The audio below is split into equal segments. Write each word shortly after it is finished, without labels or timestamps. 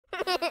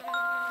Lellobee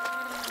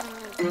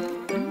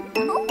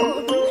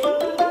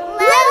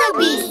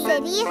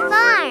City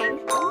Farm.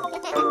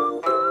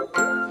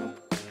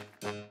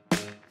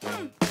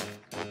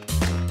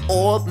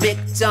 Old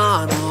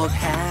Macdonald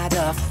had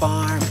a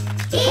farm.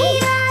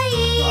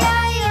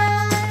 E-I-E-I-O.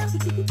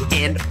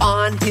 And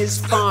on his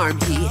farm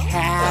he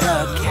had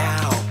a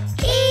cow.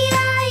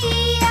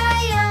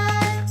 E-I-E-I-O.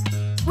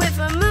 With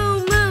a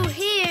moo-moo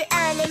here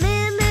and a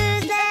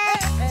moo-moo there.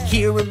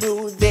 Here a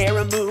moo, there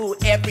a moo,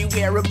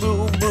 everywhere a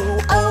moo-moo.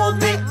 Old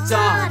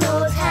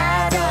Macdonald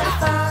had a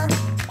farm.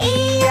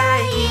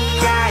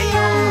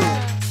 E-I-E-I-O.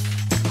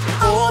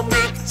 Old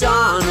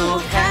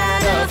Macdonald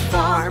had a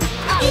farm.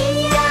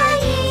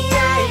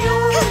 E-I-E-I-O.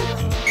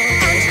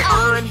 And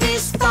on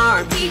his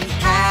farm he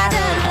had a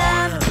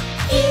lamb.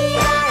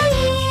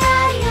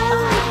 E-I-E-I-O.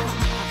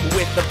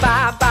 With a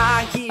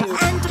ba-ba here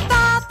And a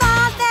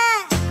ba-ba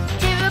there.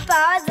 Here a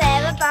bar,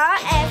 there a bar,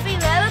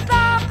 everywhere a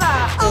ba-ba.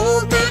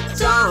 Old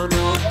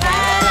Macdonald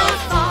had a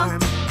farm.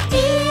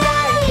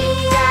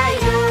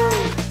 E-I-E-I-O.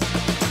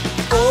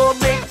 Old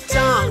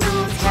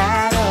Macdonald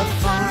had a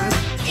farm.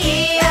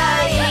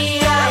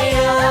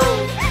 E-I-E-I-O.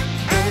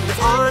 And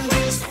on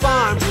his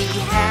farm he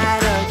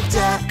had a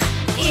duck.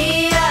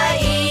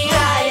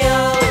 E-I-E-I-O.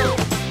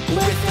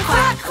 With a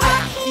quack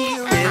quack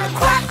here and a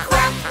quack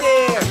quack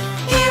there.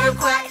 Here a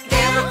quack,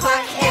 there a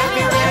quack,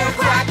 everywhere a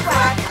quack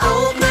quack.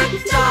 Old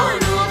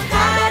Macdonald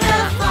had a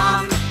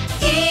farm.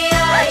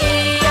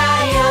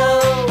 E-I-E-I-O.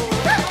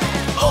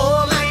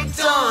 Old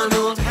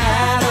Macdonald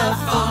had a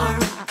farm.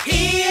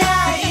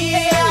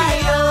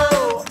 E-I-E-I-O.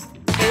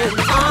 And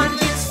on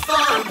his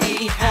farm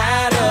he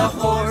had a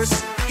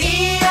horse.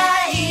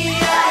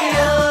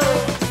 E-I-E-I-O.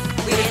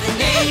 With a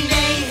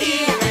neigh-neigh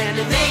here and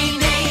a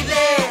neigh-neigh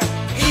there.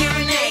 Here a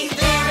neigh,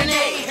 there a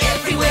neigh,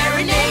 everywhere a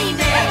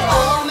neigh-neigh.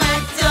 Old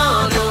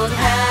Macdonald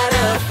had a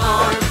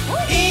farm.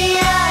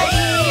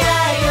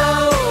 E-I-E-I-O.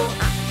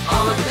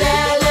 On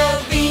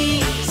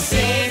Lellobee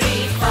City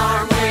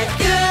Farm where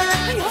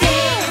good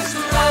things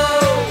grow.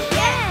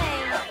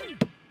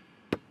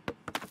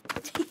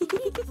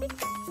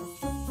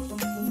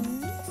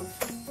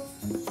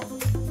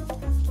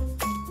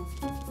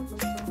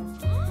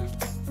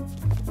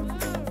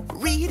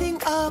 Reading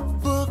a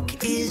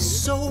book is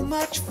so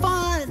much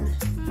fun.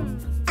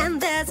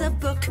 And there's a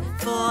book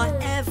for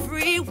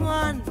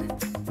everyone.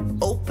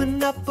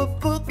 Open up a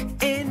book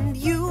and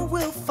you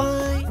will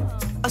find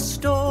a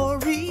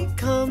story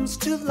comes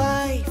to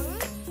life.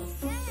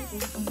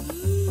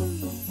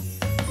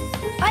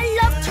 I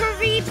love to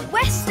read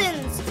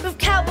westerns with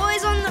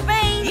cowboys on the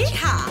range.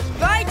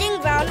 Yeehaw!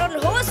 Riding round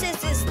on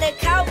horses is the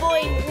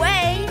cowboy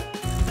way.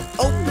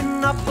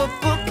 Open up a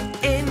book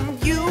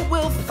and you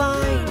will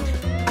find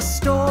a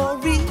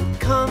story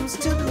comes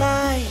to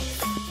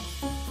life.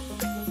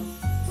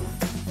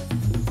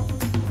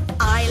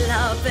 I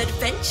love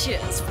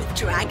adventures with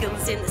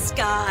dragons in the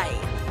sky,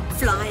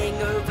 flying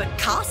over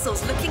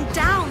castles, looking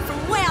down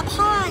from way up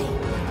high.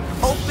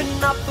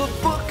 Open up a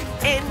book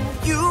and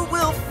you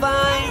will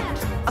find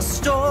a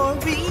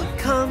story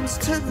comes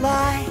to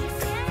life.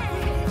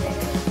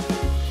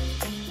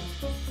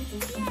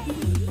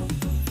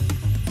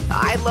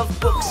 I love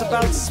books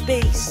about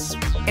space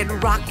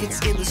and rockets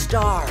in the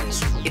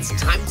stars. It's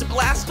time to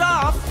blast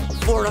off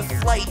for a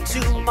flight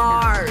to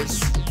Mars.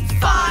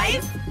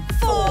 5,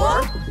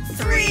 4,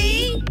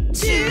 3,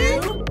 2,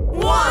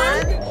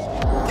 1,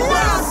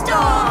 blast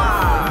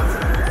off!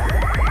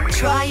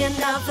 Try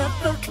another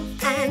book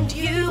and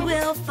you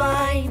will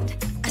find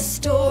a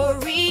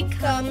story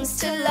comes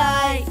to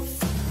life.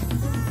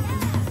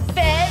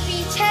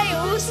 Fairy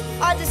tales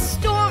are the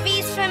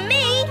stories for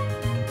me.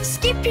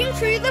 Skipping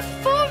through the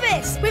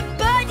forest with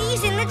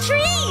birdies in the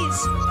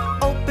trees.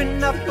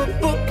 Open up a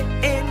book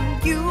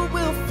and you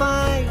will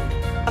find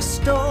a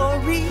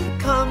story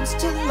comes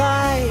to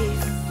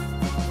life.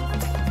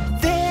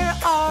 There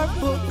are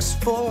books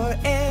for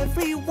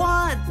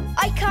everyone.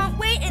 I can't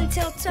wait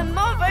until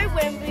tomorrow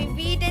when we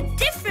read a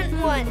different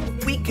one.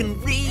 We can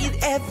read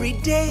every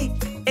day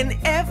and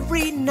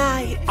every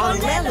night on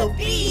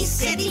Lellobee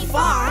City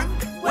Farm,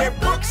 where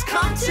books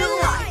come to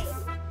life.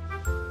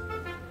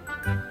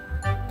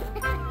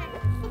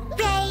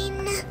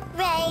 Rain,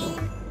 rain,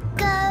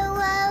 go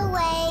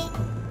away.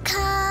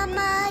 Come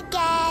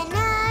again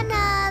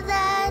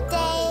another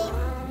day.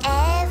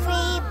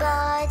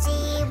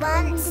 Everybody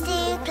wants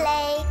to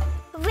play.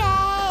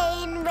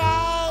 Rain,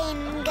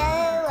 rain, go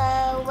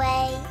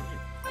away.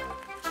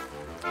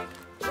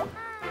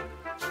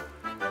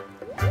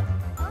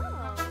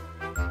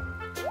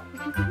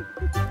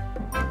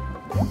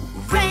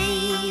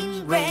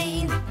 Rain,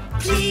 rain,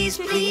 please,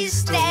 please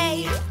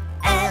stay.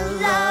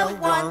 Ella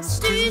wants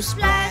to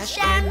splash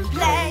and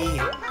play.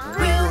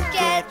 We'll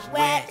get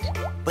wet,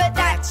 but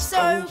that's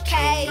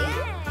okay.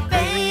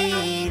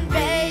 Rain,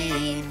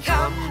 rain,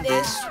 come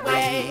this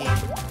way.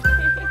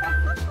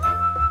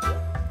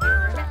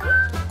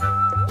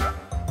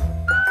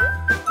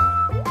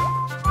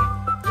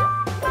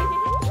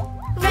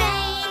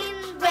 Rain,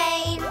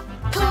 rain,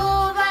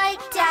 pour right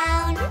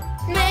down.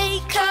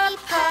 Make a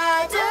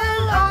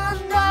puddle on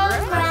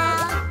the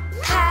ground.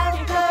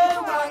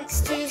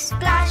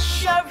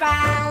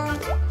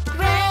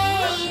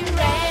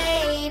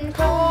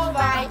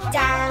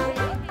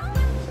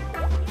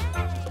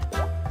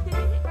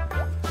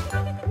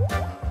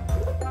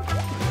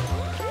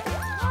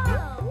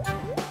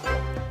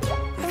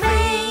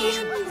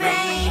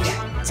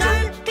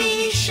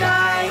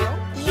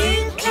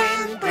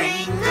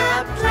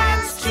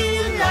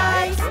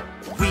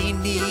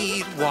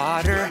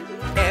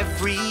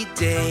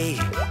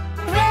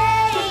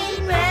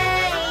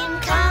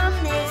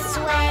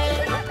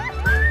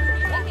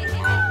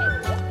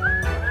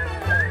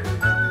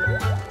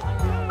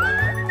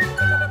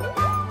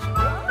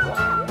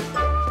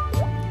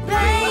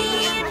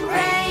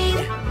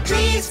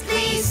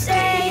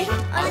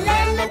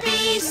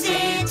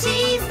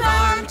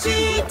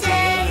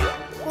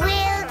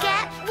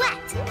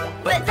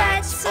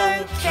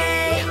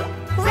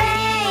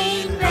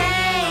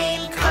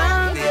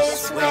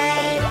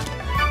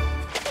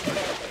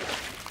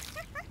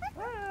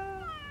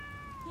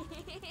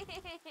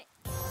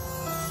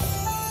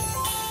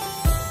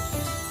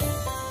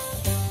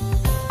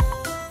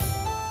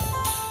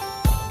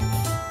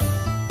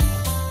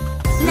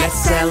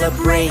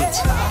 celebrate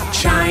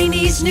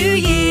Chinese New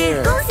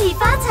Year. 恭喜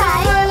发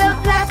财 Full of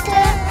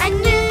laughter and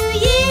New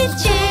Year's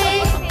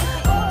cheer.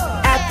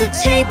 At the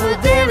table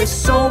there is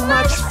so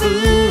much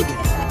food.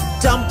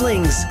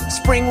 Dumplings,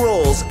 spring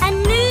rolls,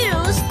 And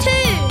noodles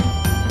too.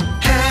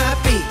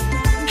 Happy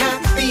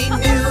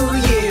New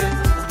Year.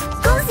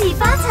 恭喜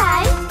发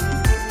财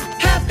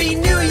Happy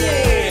New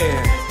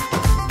Year.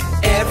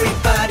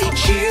 Everybody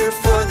cheer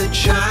for the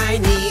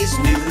Chinese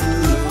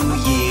New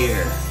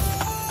Year.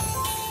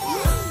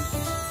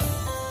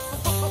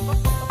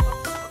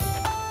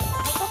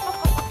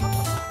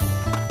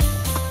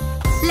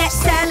 Let's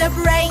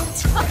celebrate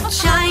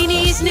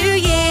Chinese New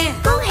Year.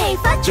 恭喜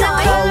发 Your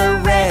财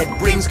color red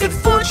brings good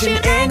fortune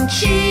and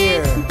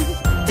cheer.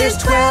 There's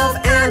 12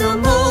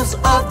 animals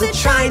of the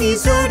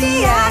Chinese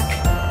zodiac.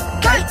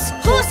 Goats,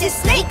 horses,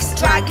 snakes,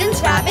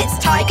 dragons, rabbits,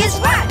 tigers,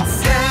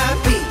 rats.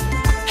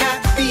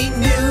 Happy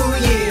New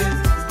Year.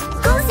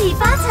 恭喜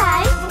发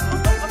财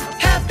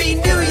Happy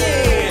New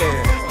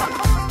Year.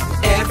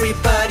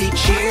 Everybody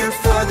cheer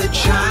for the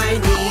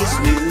Chinese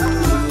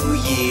New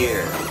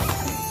Year.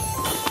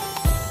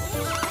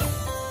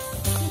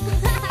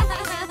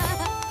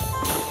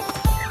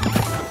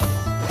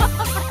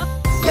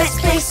 Let's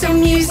play some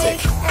music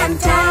and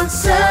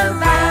dance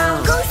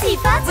around. 恭喜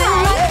发 We'll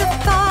light 财 the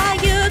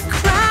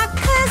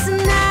firecrackers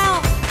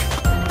now.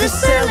 The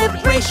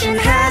celebration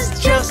has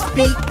just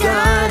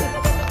begun.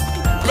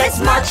 Let's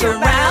march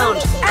around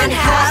and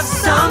have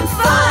some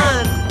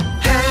fun.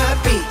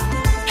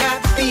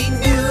 Happy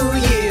New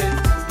Year.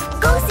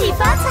 恭喜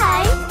发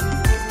财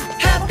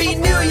Happy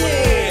New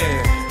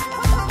Year.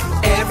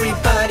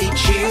 Everybody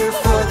cheer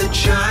for the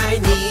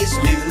Chinese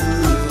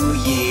New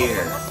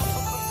Year.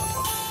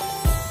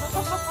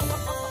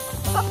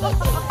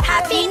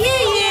 Happy New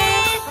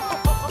Year.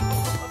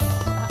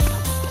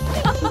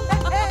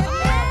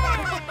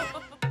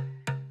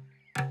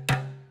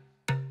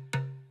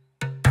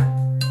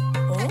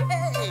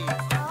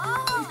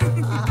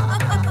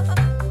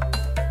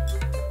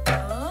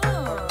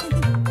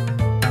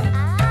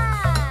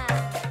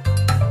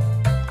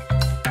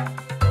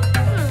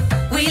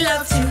 We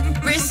love to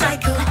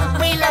recycle.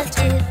 We love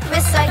to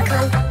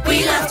recycle.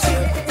 We love to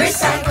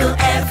recycle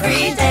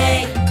every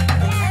day.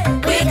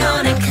 We're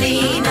gonna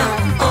clean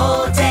up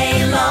all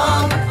day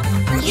long.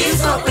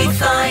 Use what we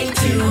find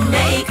to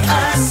make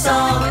a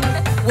song.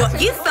 What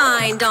you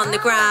find on the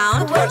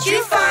ground? What'd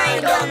you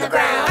find on the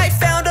ground? I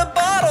found a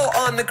bottle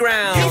on the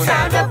ground. You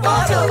found a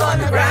bottle on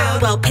the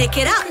ground. Well, pick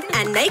it up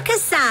and make a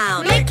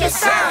sound. Make a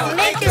sound,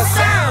 make a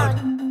sound.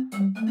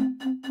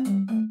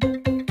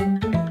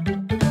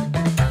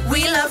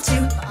 We love to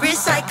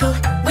recycle.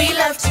 We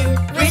love to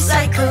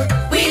recycle.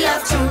 We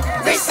love to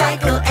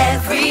recycle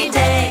every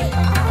day.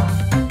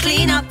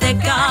 Clean up the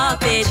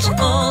garbage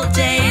all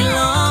day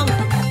long.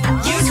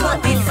 Use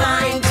what we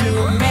find to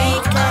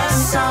make a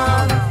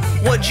song.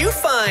 What'd you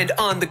find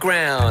on the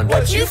ground?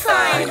 What'd you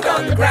find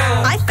on the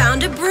ground? I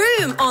found a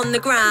broom on the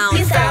ground.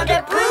 You found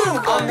a broom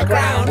on the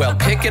ground. Well,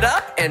 pick it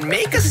up and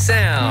make a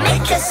sound.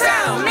 Make a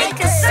sound, make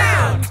a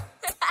sound.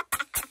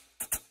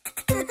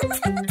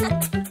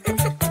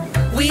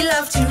 We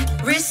love to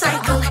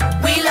recycle.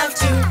 We love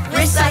to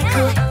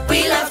recycle.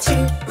 We love to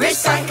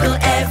recycle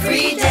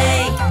every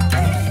day.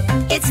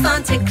 It's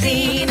fun to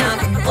clean up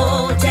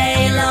all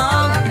day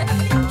long.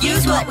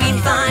 Use what we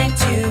find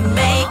to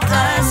make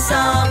a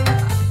song.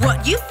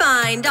 What you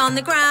find on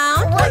the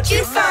ground? What'd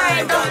you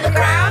find on the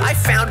ground? I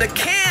found a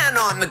can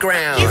on the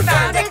ground. You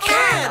found a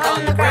can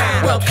on the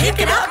ground. Well, pick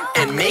it up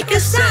and make a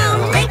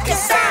sound. Make a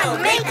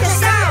sound, make a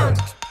sound.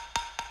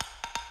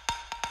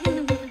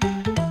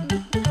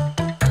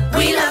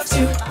 We love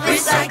to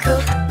recycle.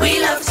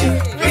 We love to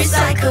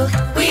recycle.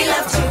 We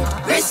love to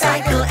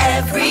recycle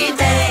every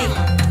day.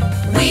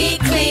 We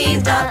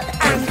cleaned up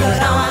and put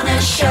on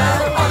a show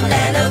on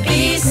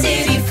Lellobee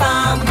City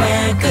Farm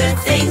where good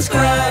things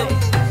grow.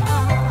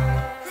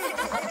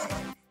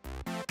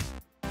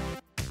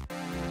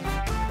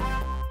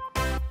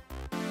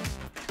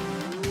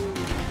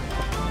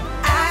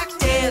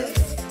 Active.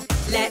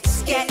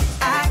 Let's get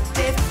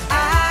active,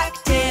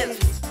 active.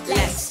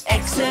 Let's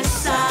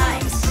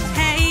exercise.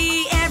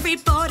 Hey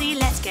everybody,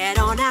 let's get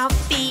on our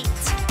feet.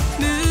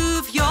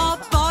 Move your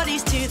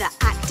bodies to the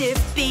active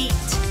beat.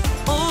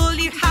 All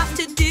you have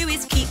to do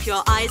is keep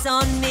your eyes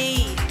on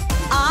me.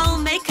 I'll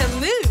make a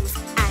move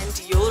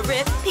and you'll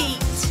repeat.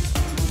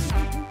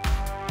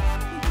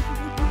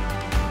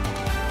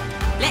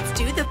 Let's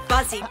do the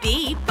buzzy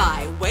bee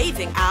by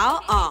waving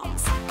our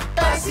arms.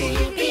 Buzzy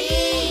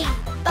bee,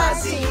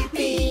 buzzy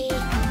bee.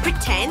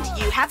 Pretend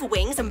you have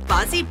wings and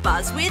buzzy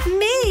buzz with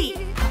me.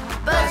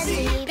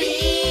 Buzzy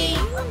bee,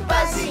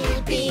 buzzy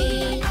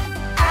bee.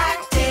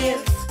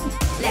 Active.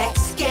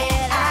 Let's get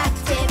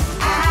active,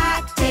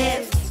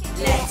 active.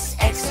 Let's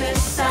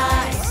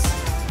exercise.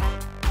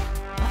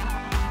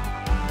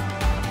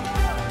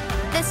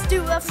 Let's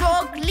do a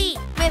frog leap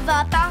with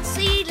our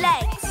bouncy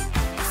legs.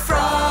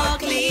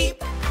 Frog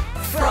leap,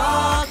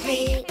 frog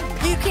leap.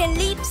 You can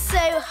leap so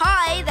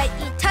high that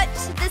you touch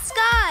the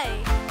sky.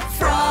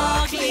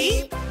 Frog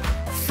leap,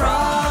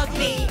 frog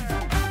leap.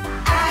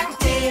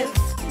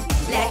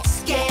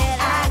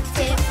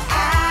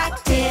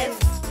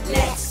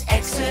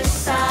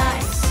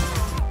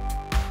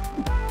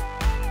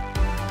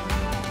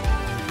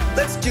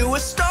 Let's do a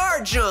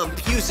star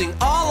jump using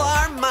all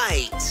our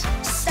might.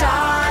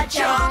 Star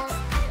jump,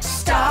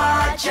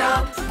 star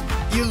jump.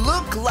 You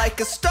look like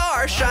a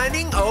star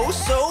shining oh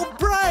so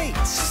bright.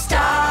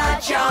 Star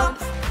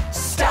jump,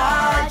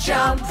 star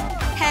jump.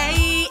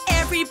 Hey,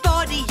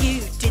 everybody,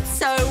 you did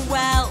so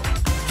well.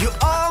 You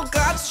all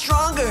got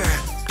stronger,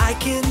 I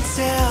can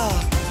tell.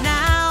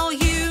 Now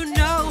you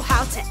know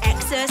how to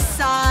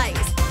exercise.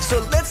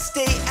 So let's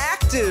stay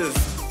active,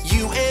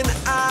 you and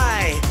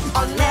I.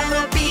 On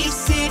Lellobee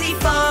City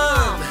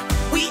Farm,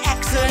 we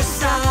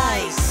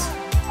exercise.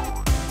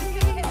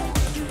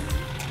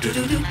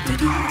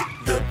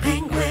 The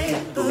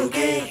penguin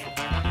boogie.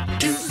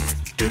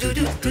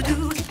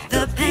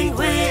 The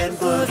penguin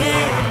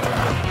boogie.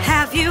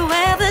 Have you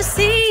ever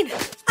seen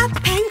a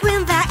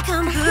penguin that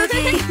can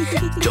boogie?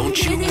 Don't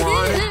you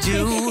wanna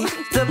do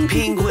the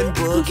penguin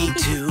boogie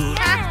too?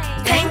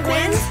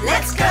 Penguins,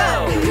 let's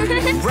go!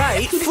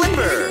 Right,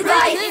 Flipper!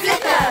 Right,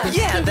 Flipper!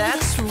 Yeah,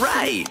 that's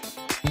right!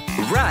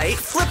 Right,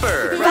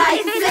 Flipper!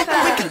 Right,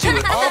 Flipper! We can do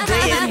it all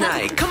day and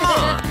night, come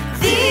on!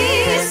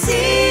 This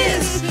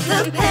is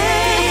the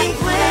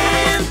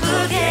penguin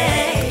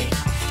boogie.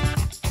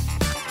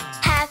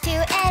 Have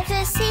you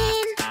ever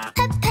seen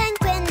a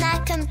penguin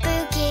that can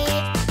boogie?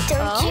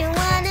 Don't you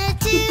wanna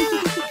do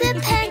the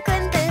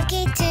penguin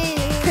boogie too?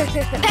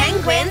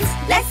 Penguins,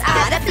 let's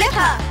add a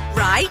flipper.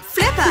 Right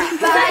flipper.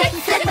 Right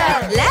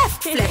flipper.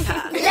 Left flipper.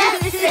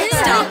 Left flipper.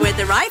 Start with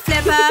the right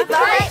flipper.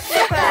 Right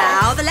flipper.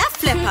 Now the left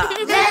flipper.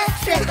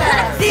 Left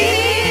flipper.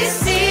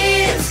 This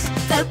is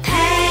the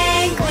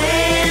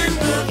penguin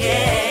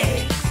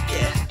boogie.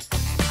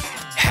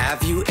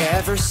 Have you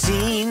ever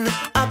seen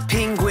a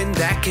penguin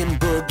that can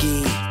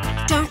boogie?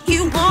 Don't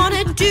you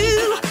wanna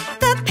do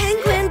the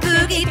penguin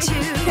boogie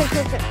too?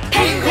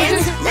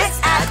 Penguins, let's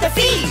add the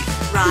feet.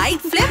 Right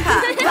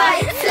flipper.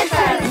 Right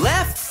flipper.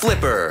 Left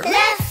flipper!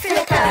 Left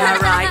flipper. Now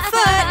right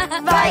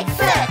foot. Right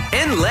foot.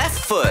 And left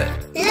foot!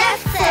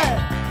 Left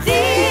foot.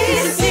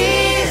 This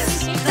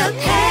is the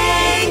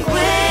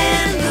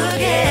penguin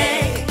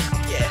boogie.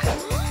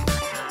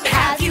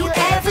 Have you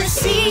ever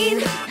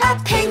seen a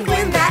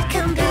penguin that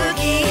can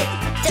boogie?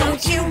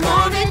 Don't you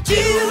wanna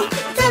do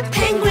the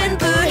penguin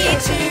boogie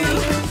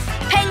too?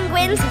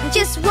 Penguins,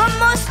 just one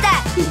more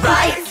step.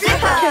 Right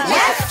flipper,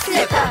 left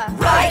flipper,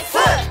 right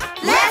foot,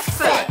 left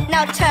foot.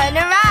 Now turn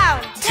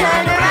around.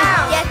 Turn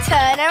around. Yeah,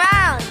 turn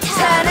around.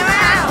 Turn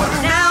around.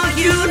 Now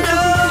you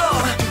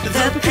know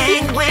the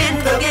penguin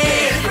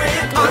boogie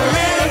on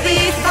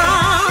Lellobee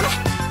Farm,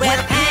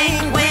 where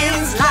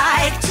penguins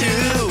like to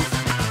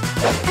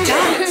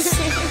dance.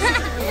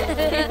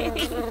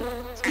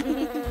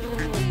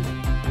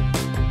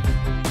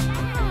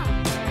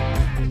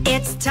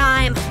 It's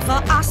time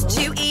for us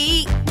to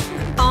eat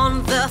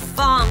on the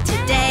farm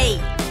today.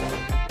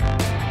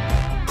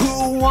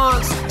 Who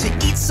wants to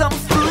eat some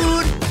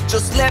food?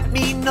 Just let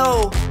me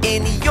know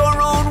in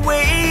your own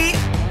way.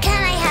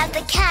 Can I have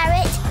the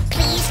carrot?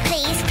 Please,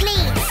 please,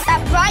 please.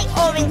 That bright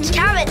orange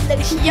carrot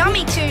looks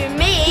yummy to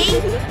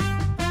me.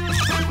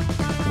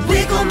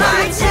 Wiggle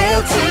my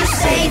tail to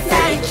say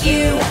thank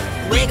you.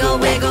 Wiggle,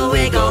 wiggle,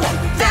 wiggle,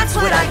 that's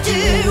what I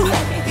do.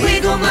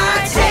 Wiggle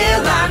my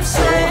tail, I'm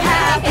so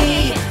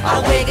happy.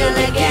 I'll wiggle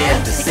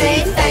again to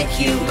say thank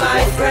you,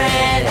 my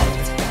friend.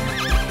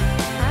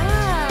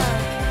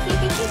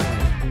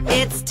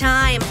 It's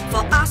time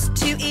for us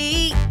to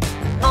eat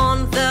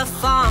on the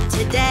farm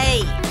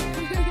today.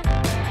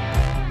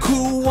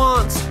 Who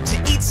wants to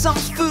eat some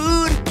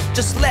food?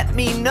 Just let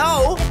me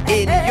know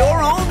in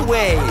your own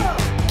way.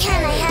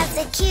 Can I have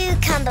the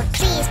cucumber,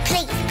 please,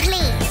 please,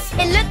 please?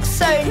 It looks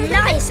so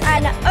nice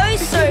and oh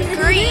so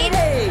green.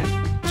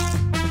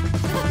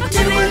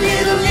 Do a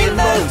little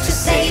limbo to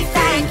say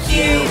thank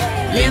you.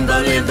 Limbo,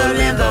 limbo,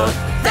 limbo,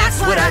 that's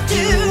what I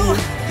do.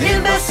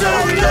 Limbo so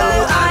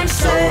low, I'm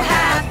so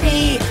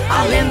happy.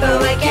 I'll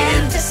limbo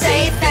again to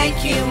say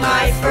thank you,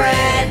 my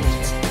friend.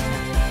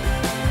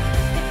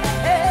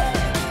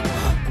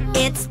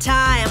 It's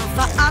time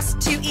for us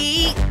to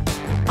eat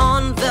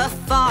on the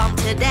farm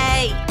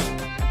today.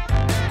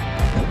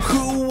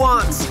 Who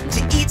wants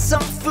to eat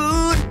some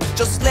food?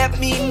 Just let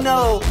me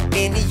know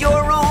in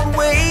your own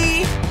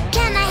way.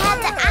 Can I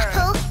have the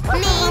apple?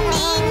 Me,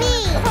 me, me.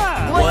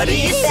 What do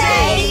you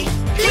say?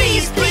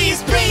 Please,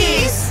 please,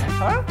 please.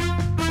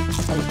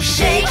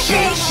 Shake,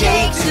 shake,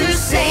 shake to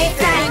say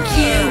thank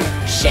you.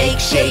 Shake,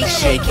 shake,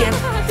 shake him,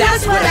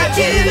 that's what I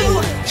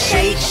do.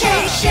 Shake,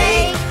 shake,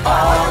 shake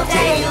all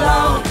day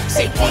long.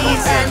 Say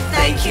please and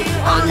thank you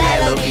on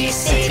Lellobee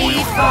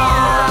City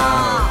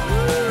Farm.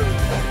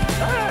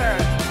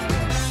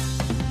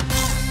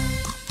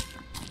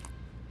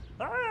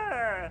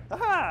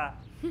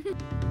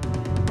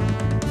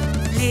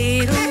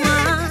 Little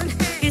one,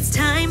 it's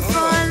time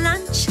for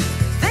lunch.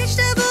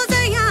 Vegetables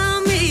are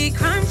yummy,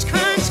 crunch,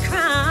 crunch,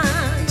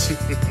 crunch.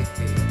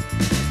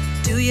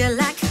 Do you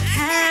like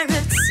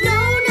carrots? No,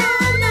 no,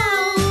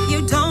 no.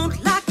 You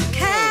don't like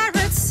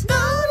carrots?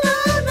 No, no,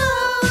 no.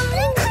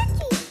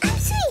 I'm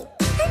sweet.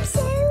 I'm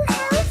so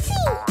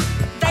healthy.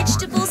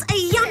 Vegetables are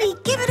yummy,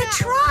 give it a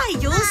try,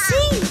 you'll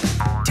see.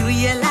 Do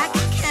you like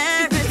carrots?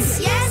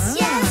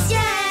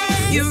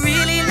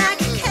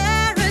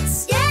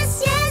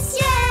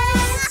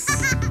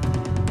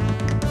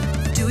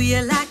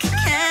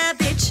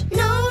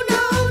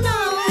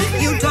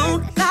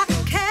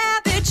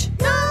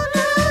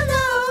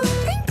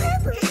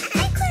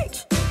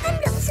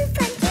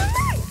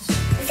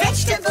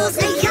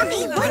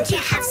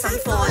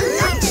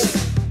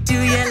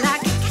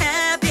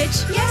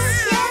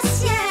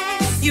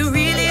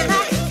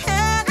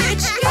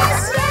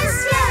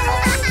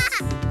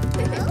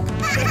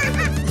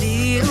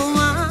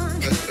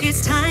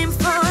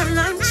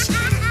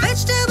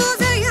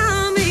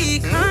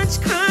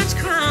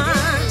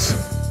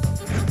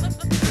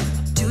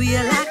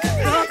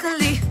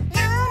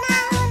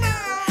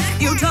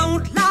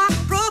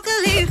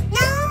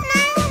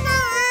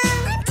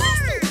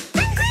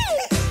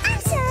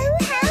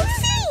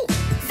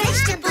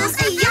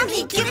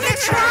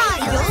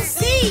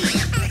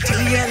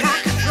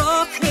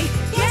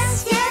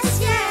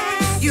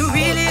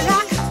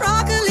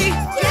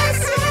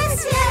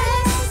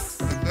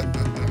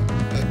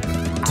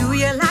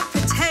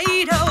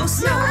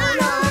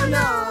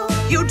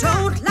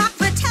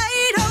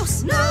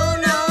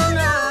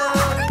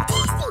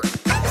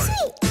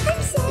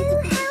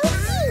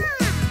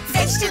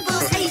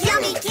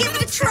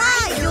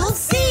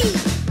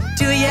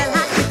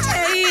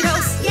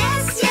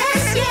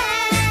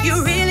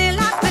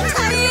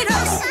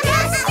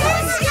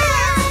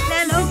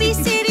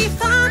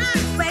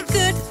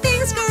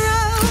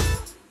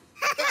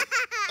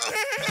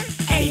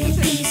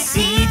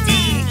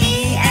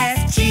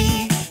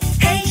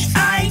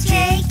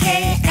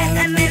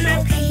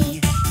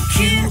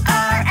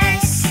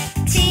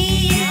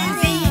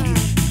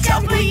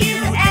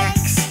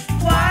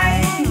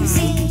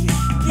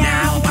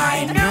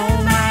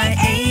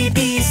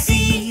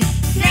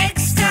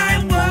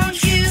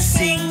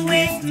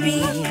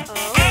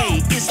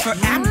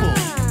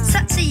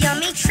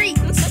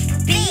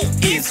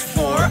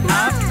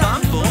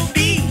 for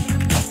B.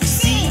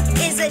 C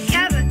is a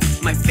carrot.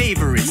 My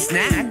favorite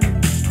snack.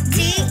 D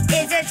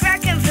is a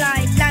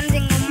dragonfly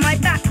landing on my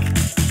back.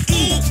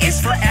 E is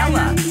for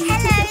Ella.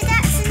 Hello,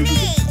 that's me.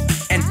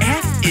 And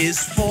F is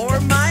for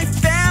my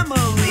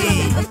family.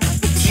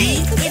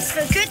 G is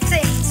for good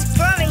things,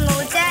 growing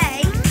all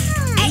day.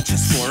 H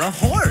is for a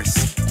horse.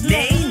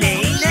 Neigh,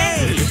 neigh,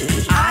 neigh.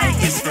 I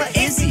is for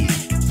Izzy,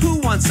 who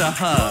wants a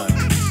hug.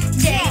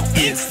 J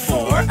Is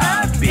for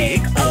a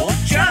big old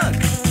jug.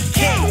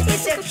 K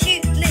is a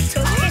cute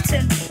little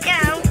kitten.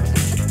 Meow.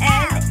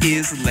 L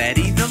Is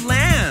Letty the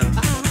lamb.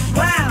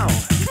 Wow.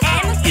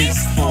 M Is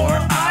for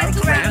our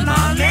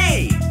Grandma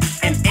May.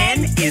 And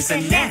N is a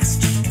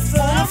nest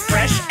full of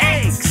fresh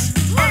eggs.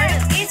 O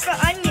is for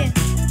onion.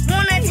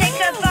 Wanna take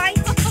a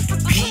bite?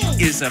 P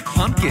is a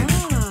pumpkin.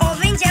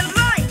 Orange and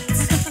bright.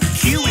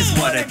 Q is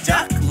what a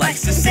duck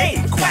likes to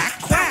say.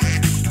 Quack, quack.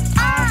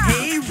 R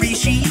Hey,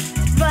 Rishi.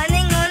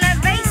 running on a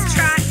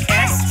racetrack.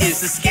 S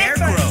is a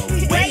scarecrow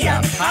way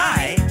up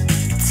high.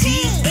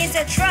 T is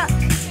a truck.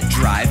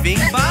 Driving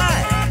by.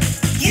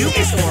 U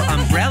is for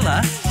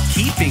umbrella,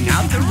 keeping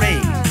out the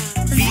rain.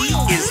 V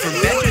is for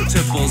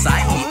vegetables I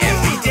eat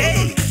every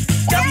day.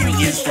 W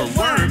is for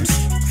worms.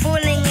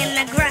 Falling in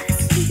the grass.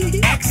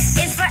 X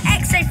is for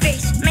X-ray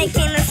fish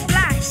making a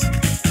splash.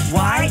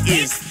 Y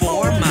is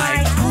for my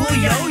cool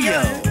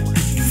yo-yo.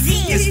 Z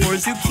is for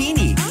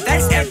zucchini.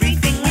 That's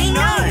everything we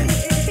know.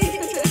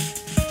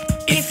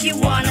 If you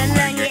wanna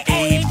learn your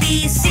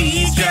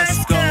ABCs,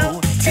 just go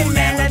to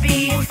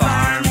Lellobee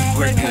Farm,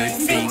 where good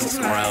things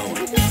grow.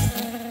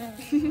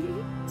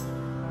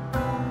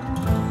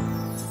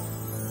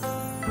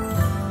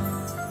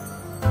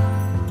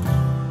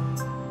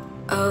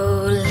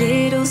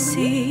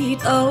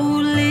 Oh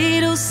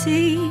little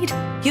seed,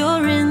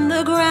 you're in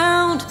the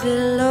ground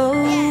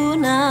below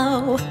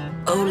now.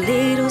 Oh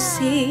little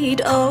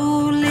seed,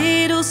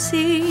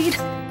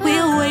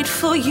 we'll wait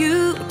for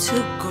you to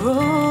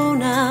grow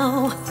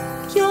now.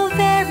 You're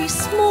very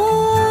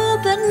small,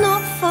 but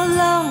not for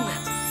long.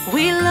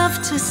 We love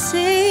to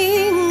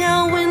sing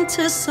our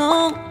winter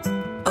song.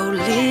 Oh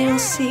little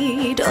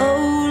seed,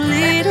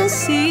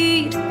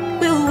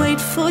 we'll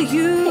wait for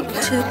you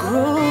to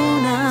grow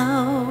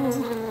now.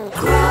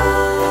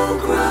 Grow,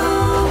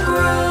 grow,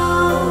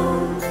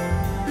 grow,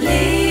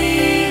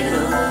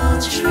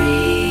 little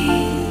tree.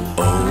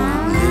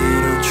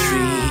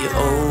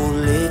 Oh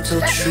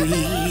little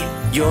tree,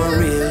 you're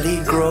really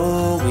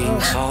growing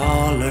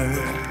taller.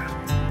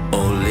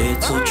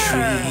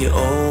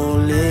 Oh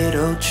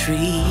little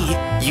tree,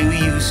 you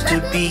used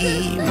to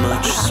be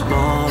much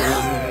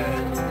smaller.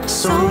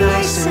 So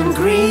nice and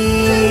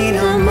green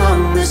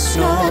among the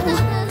snow,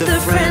 the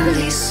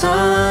friendly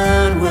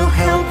sun will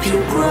help you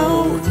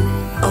grow.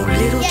 Oh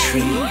little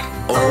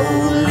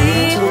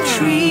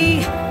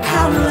tree,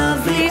 how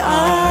lovely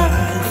are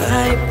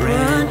thy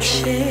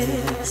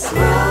branches.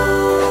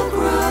 Grow,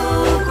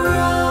 grow,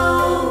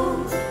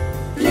 grow,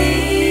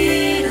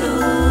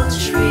 little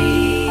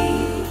tree.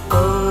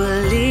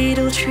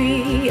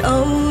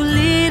 Oh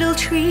little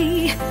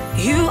tree,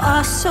 you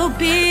are so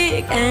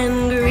big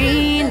and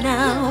green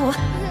now.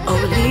 Oh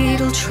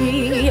little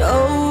tree,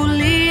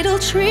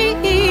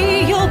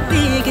 you're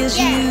big as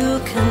you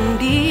can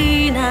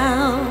be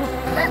now.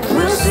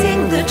 We'll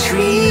sing the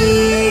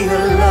tree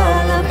a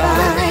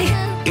lullaby.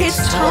 It's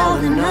tall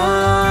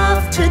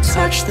enough to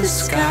touch the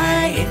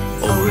sky.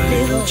 Oh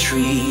little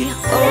tree,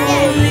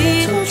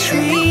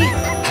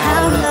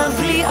 how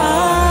lovely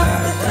are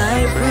thy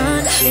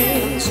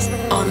branches.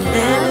 On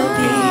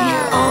Lellobee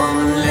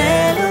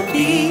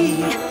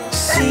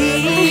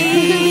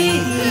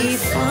City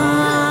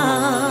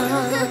Farm.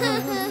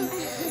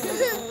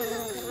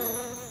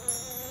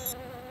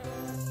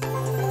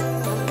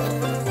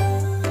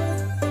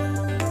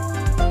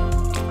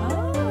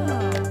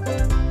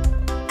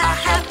 A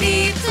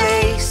happy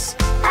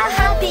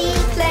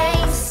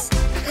place.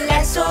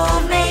 Let's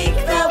all make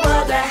the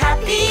world a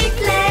happy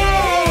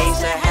place.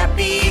 A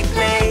happy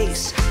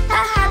place.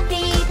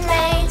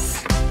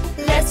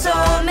 Let's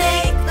all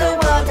make the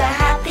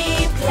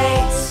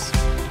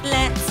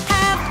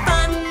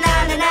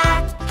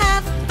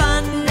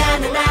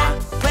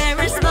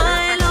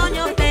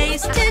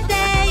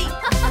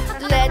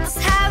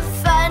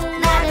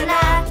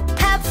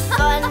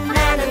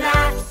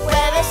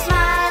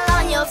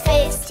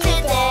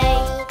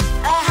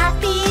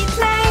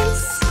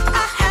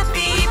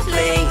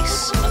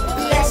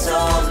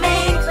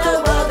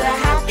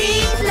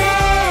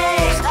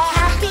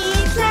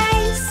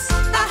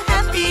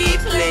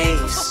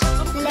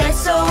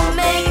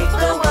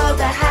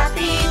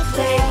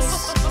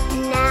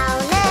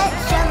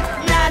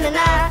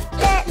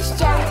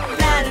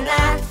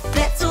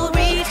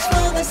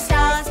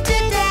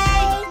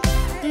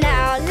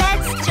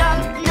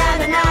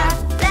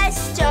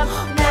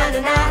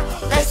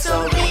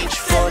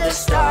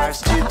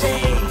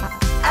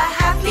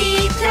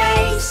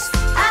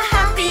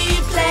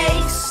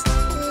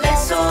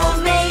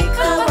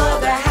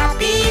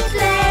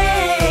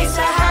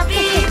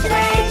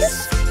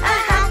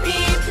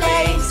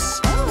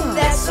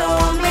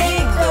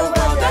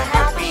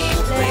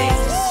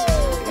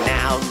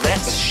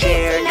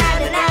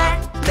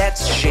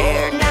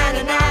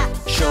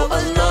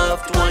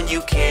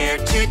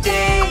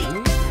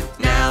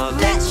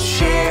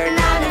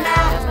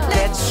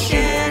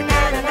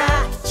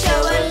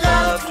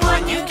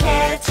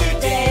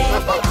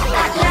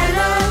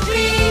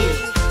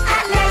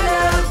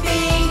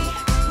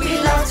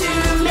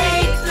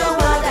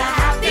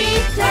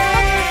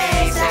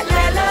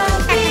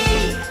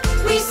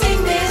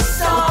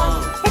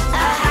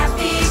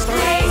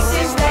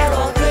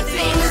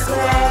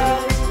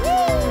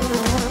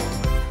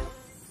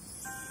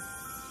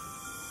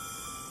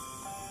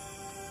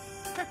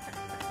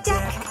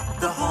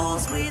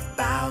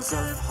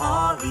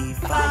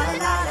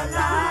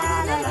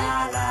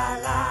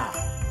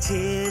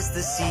 'tis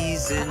the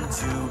season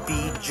to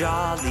be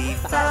jolly.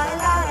 Fa la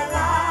la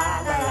la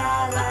la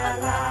la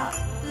la.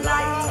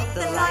 Light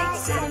the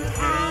lights and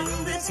hang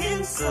the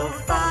tinsel.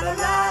 Fa la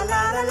la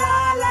la la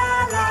la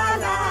la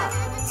la.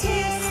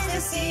 'Tis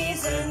the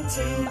season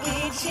to be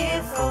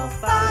cheerful.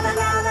 Fa la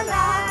la la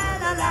la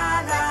la la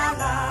la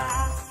la.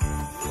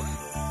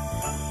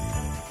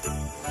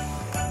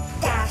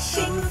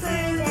 Dashing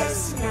through the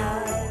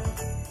snow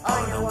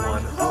on a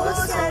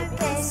one-horse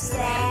open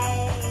sleigh.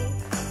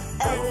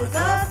 Over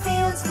the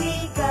fields we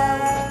go,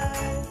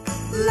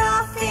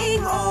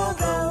 laughing all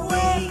the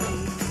way.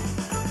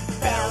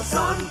 Bells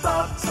on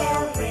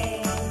bobtail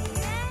ring,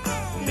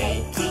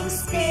 making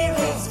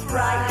spirits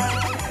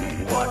bright.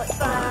 What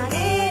fun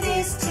it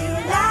is to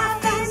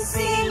laugh and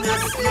sing a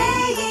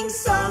sleighing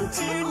song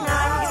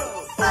tonight.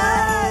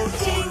 Oh,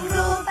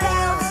 jingle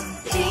bells,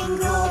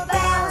 jingle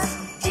bells,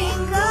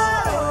 jingle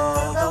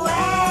all the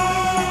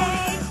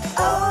way.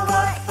 Oh,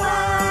 what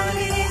fun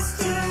it is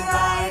to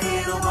ride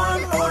in a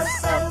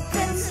one-horse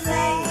open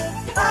sleigh.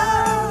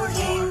 Oh,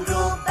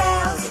 jingle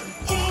bells,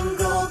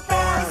 jingle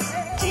bells,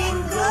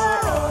 jingle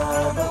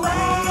all the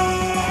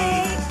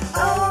way.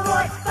 Oh,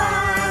 what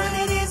fun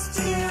it is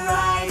to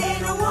ride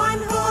in a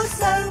one-horse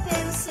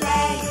open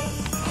sleigh.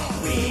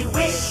 We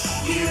wish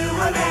you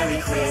a Merry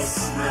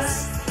Christmas.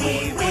 We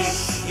wish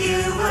you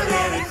a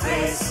Merry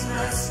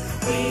Christmas.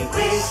 We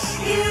wish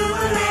you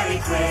a Merry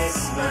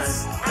Christmas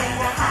and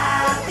a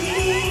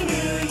Happy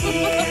New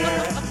Year.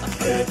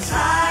 Good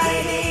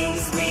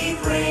tidings we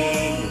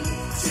bring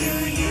to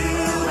you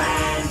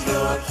and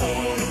your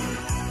kin.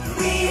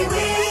 We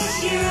wish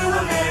you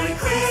a Merry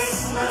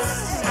Christmas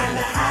and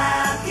a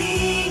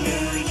Happy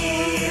New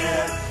Year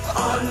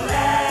on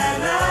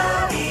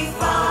Lellobee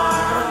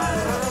Farm.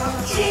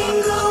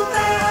 Jingle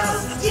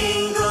bells,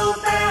 jingle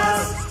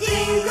bells,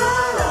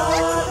 jingle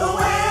all the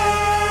way.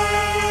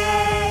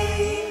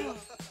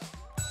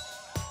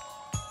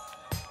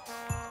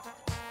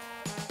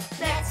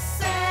 Let's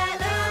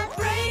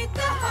celebrate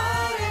the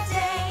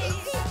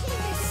holidays.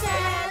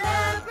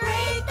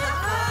 Celebrate the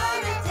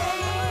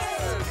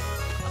holidays.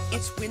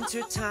 It's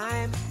winter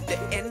time, the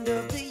end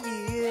of the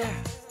year.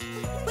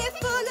 We're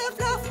full of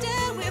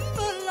laughter, we're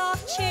full of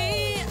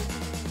cheer.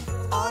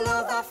 All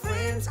of our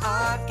friends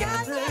are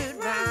gathered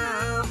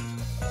round.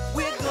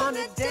 We're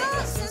gonna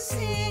dance and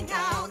sing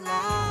out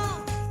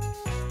loud.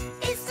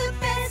 It's the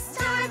best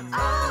time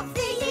of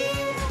the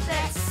year.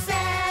 Let's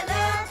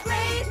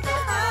celebrate the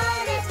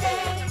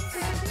holidays.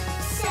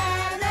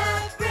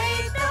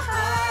 Celebrate the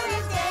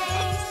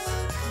holidays.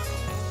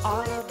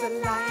 All of the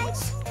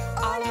lights,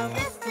 all of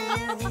the food.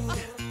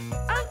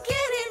 I'm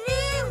getting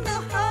in the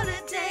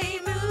holiday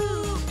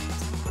mood.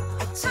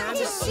 A time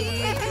to see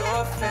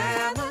your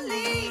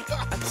family.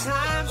 A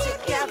time to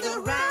gather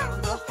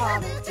round the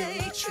holiday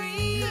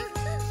tree.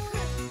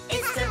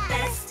 It's the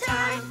best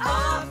time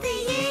of the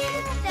year.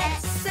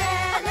 Let's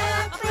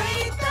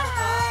celebrate the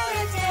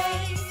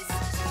holidays.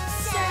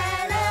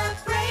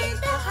 Celebrate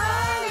the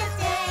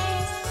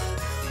holidays.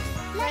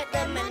 Let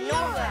the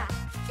menorah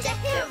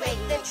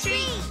decorate the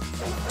tree.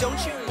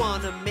 Don't you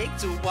wanna make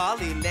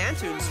Diwali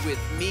lanterns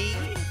with me?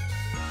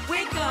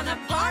 We're gonna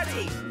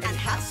party and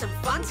have some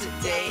fun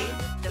today.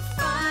 The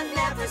fun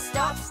never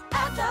stops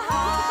at the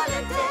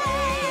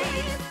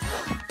holidays.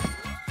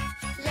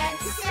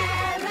 Let's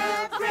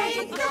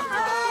celebrate the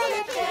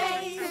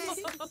holidays.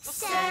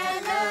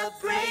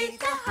 Celebrate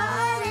the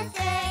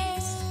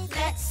holidays.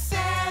 Let's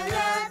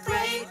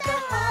celebrate the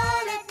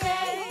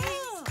holidays.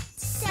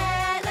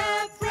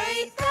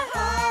 Celebrate the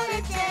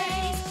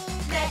holidays.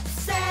 Let's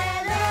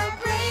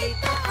celebrate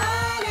the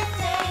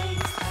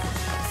holidays.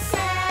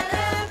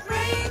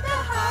 Celebrate the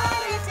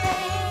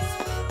holidays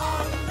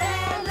on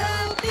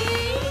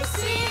Lellobee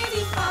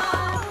City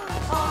Farm.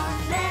 On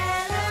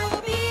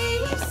Lellobee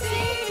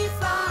City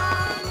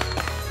Farm.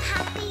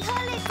 Happy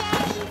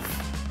holidays!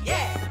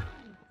 Yeah!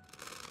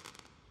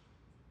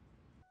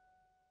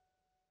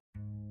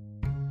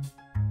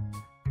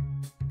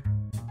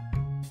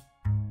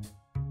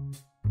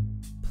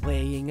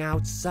 Playing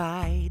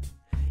outside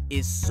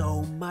is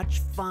so much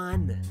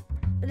fun.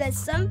 But there's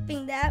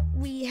something that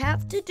we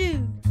have to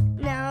do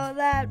now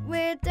that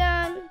we're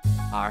done.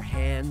 Our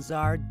hands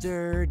are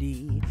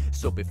dirty,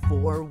 so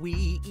before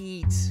we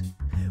eat,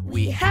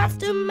 we have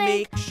to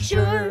make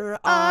sure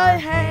our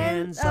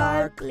hands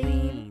are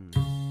clean.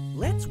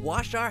 Let's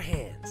wash our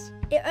hands.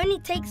 It only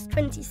takes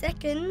 20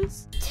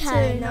 seconds.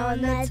 Turn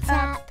on the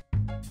tap.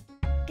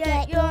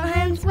 Get your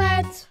hands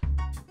wet.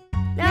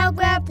 Now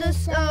grab the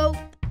soap.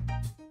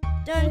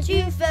 Don't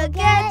you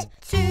forget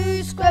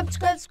to scrub,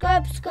 scrub,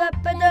 scrub, scrub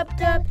it up,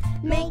 up.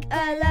 Make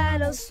a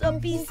lot of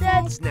soapy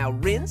sets. Now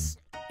rinse,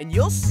 and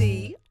you'll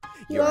see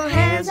Your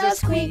hands are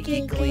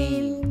squeaky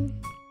clean.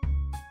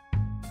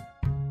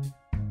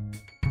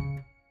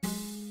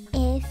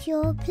 If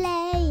you're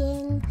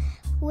playing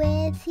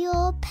with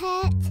your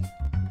pet,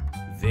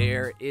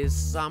 there is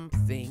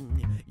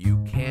something you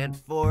can't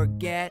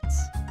forget.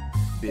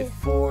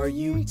 Before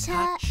you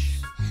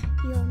touch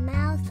your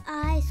mouth,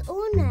 eyes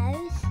or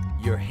nose,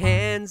 Your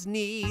hands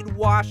need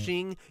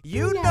washing.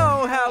 You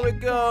know how it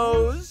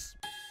goes.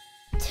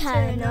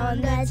 Turn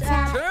on the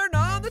tap. Turn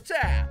on the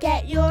tap.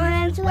 Get your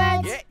hands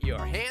wet. Get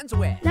your hands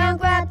wet. Now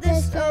grab the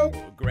soap.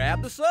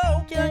 Grab the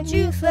soap. Don't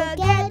you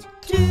forget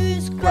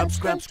to scrub,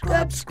 scrub,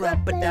 scrub,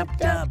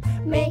 scrub-a-dub-dub.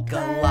 Make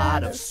a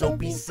lot of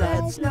soapy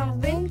suds. Now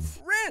rinse.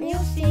 Rinse. You'll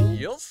see.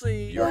 You'll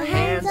see. Your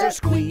hands are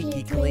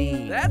squeaky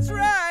clean. That's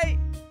right.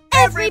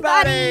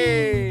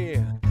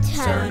 Everybody!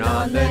 Turn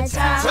on the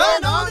tap.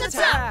 Turn on the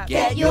tap.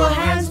 Get your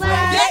hands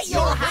wet. Get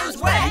your hands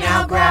wet.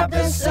 Now grab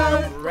the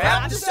soap.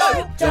 Grab the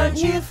soap. Don't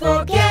you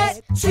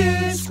forget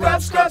to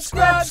scrub, scrub,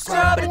 scrub,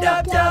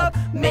 scrub-a-dub-dub.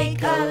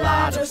 Make a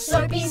lot of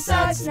soapy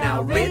suds.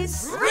 Now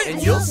rinse.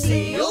 And you'll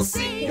see. You'll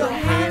see. Your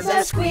hands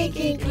are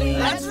squeaky clean.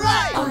 That's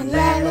right. On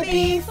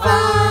Lellobee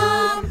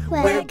Farm,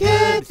 where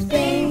good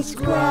things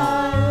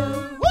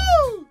grow.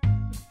 Woo!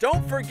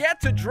 Don't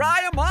forget to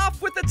dry them off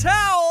with a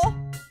towel.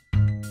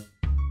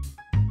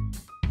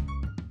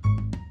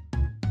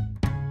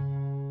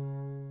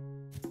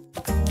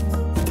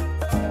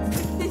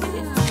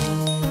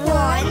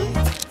 One,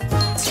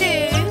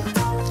 2,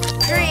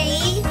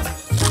 3,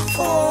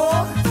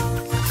 4,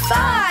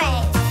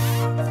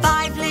 5.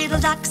 5 little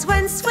ducks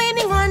went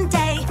swimming one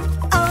day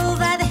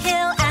over the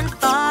hill and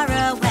far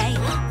away.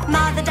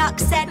 Mother duck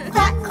said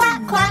quack,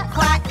 quack, quack,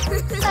 quack,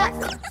 quack,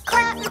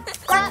 quack,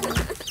 quack,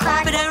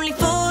 quack. But only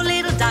 4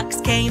 little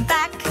ducks came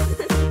back.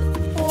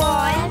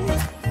 1,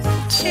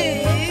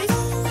 2,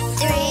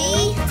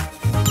 3,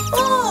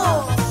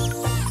 4.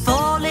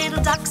 4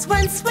 little ducks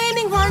went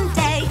swimming one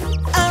day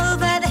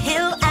over the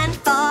hill and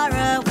far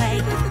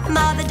away.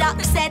 Mother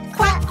duck said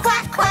quack,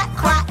 quack, quack,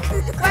 quack,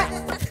 quack,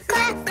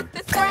 quack,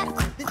 quack,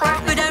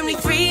 quack. But only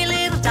 3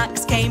 little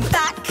ducks came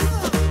back.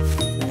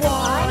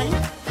 1,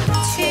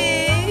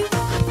 2,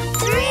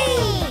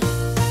 3.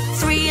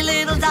 3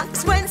 little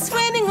ducks went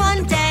swimming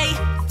one day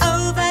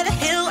over the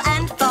hill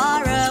and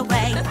far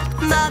away.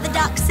 Mother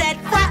duck said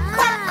quack,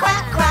 quack,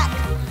 quack, quack,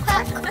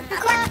 quack,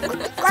 quack,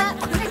 quack,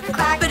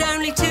 quack. But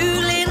only 2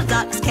 little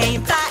ducks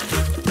came back.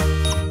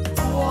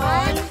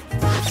 1,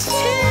 2.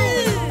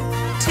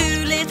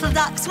 2 little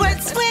ducks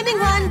went swimming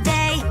one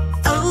day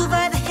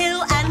over the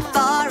hill and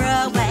far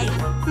away.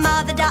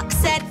 Mother duck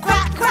said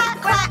quack,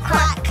 quack, quack,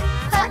 quack,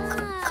 quack,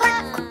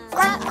 quack,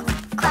 quack,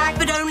 quack.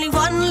 But only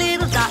 1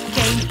 little duck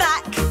came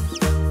back.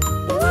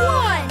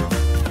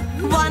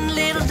 1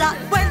 little duck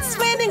went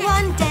swimming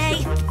one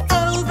day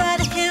over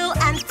the hill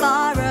and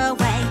far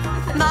away.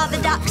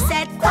 Mother duck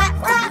said quack,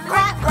 quack,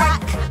 quack,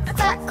 quack,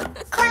 quack,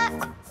 quack,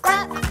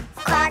 quack,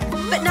 quack.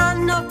 But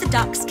none of the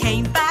ducks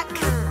came back.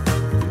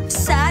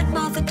 Sad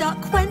Mother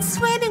duck went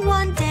swimming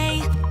one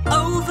day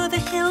over the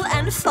hill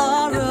and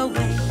far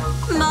away.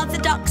 Mother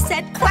duck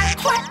said quack,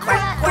 quack,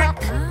 quack, quack,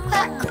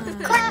 quack,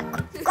 quack,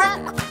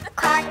 quack,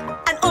 quack.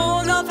 And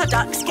all of her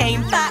ducks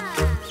came back.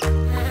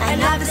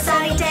 Another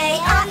sunny day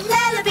at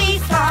Lellobee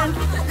Farm.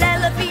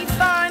 Lellobee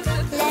Farm,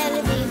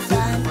 Lellobee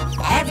Farm.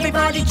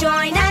 Everybody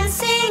join and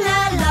sing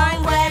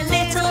along where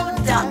little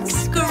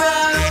ducks grow.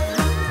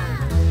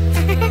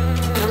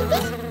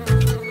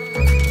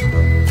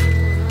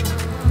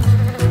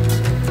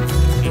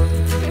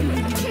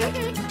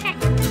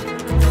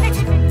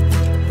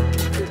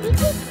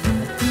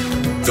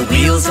 The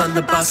wheels on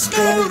the bus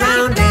go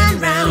round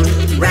and round,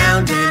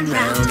 round and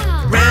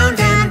round, round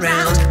and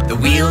round. The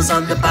wheels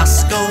on the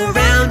bus go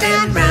round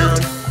and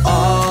round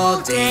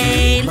all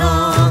day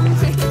long.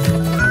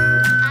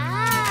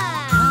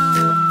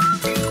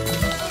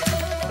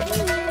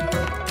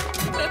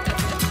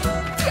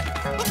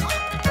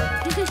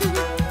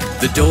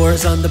 The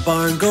doors on the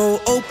barn go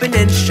open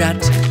and shut.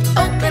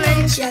 Open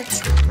and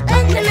shut,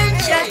 open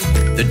and shut.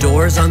 The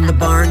doors on the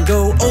barn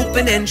go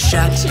open and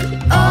shut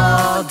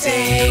all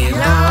day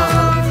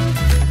long.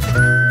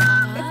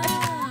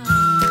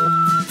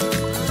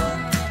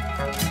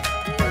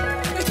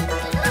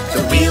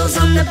 The wheels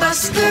on the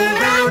bus go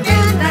round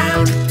and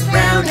round,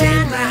 round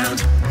and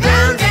round,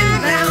 round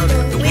and round.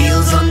 The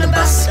wheels on the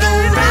bus go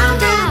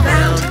round and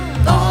round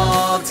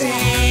all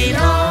day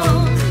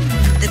long.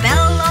 The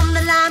bell on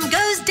the lamb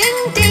goes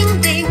ding,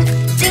 ding, ding,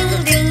 ding,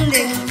 ding,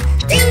 ding,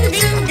 ding,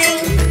 ding,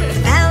 ding.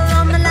 The bell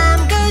on the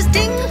lamb goes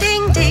ding,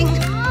 ding, ding,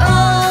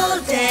 all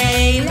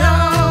day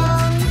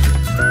long.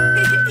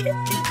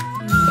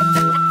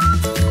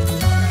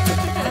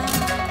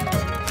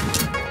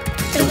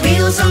 The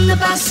wheels on the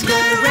bus go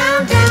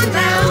round and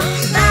round,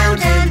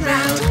 round and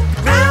round,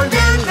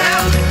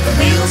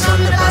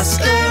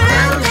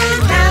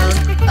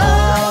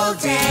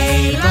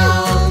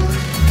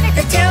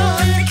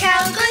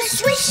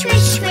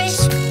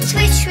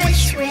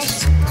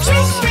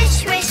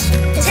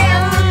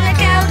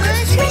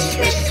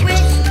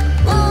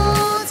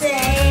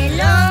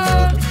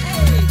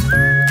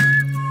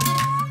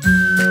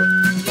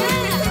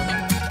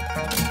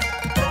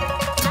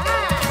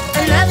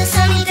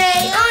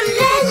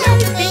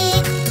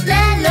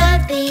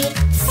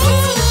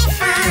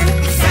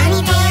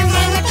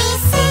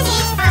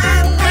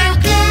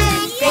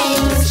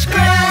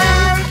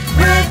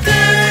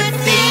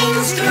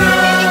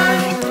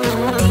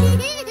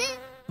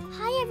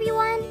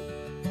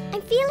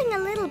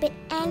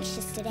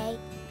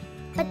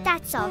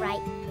 all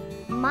right.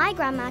 My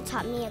grandma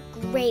taught me a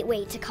great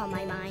way to calm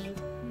my mind.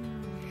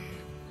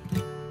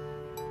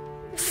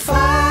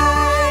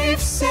 5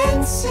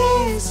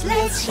 senses,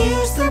 let's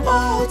use them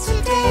all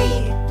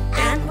today,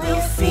 and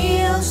we'll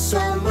feel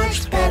so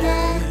much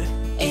better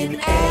in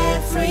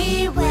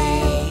every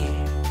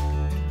way.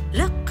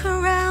 Look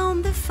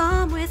around the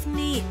farm with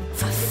me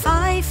for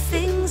 5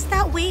 things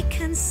that we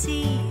can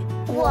see.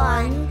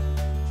 1,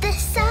 the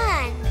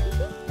sun.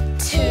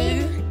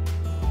 2,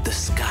 The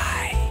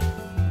sky.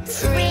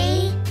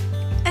 3,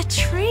 a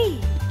tree.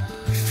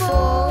 4,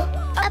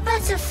 a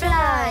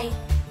butterfly.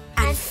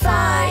 And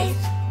 5,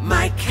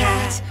 My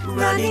cat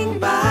running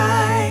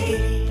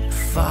by.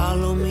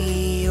 Follow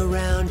me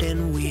around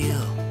and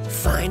we'll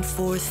find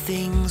 4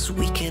 things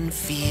we can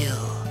feel.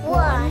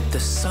 1, The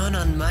sun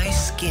on my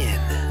skin.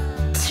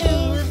 2,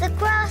 the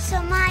grass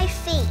on my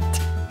feet.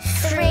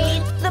 3,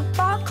 the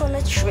bark on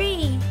a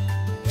tree.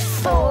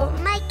 4,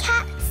 my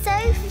cat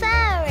so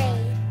furry.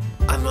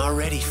 I'm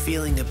already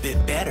feeling a bit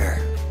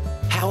better.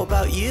 How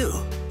about you?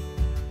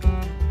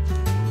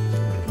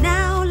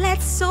 Now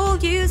let's all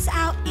use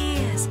our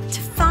ears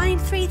to find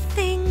 3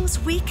 things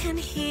we can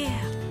hear.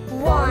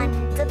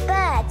 1, the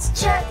birds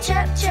chirp,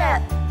 chirp,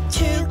 chirp.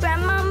 2,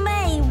 Grandma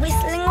May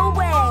whistling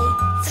away.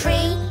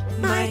 3,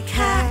 My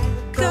cat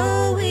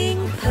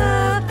going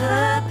purr,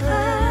 purr,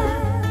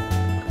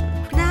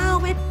 purr. Now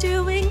we're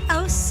doing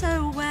oh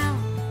so well.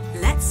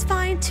 Let's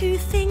find 2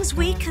 things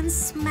we can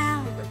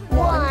smell.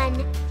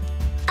 1,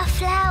 a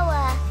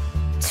flower.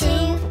 2,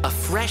 A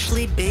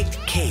freshly baked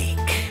cake.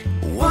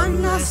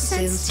 One last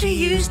sense to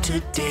use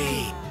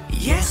today.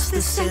 Yes,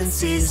 the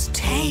sense is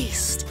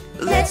taste.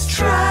 Let's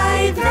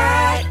try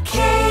that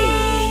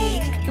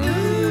cake.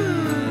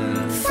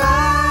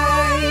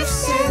 5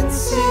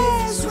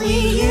 senses,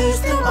 we use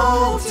them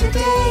all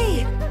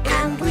today,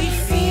 and we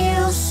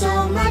feel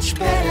so much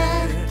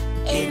better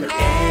in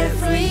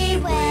every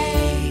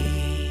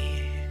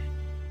way.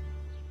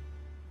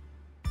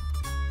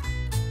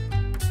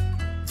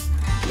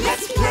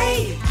 Let's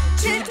play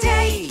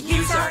today.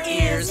 Use our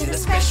ears in a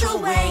special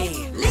way.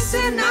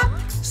 Listen up,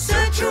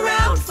 search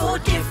around for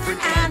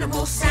different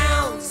animal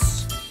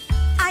sounds.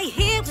 I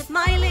hear with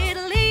my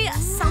little ear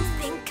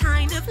something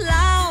kind of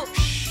loud.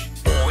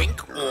 Oink,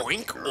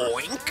 oink,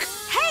 oink.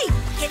 Hey,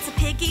 it's a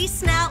piggy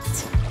snout.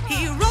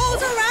 He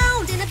rolls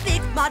around in a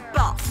big mud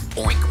bath.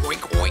 Oink,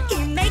 oink, oink.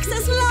 He makes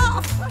us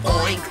laugh.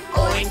 Oink,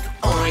 oink,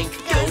 oink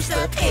goes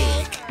the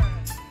pig.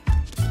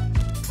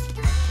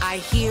 I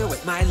hear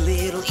with my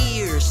little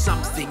ears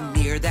something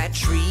near that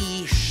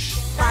tree.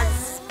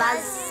 Buzz,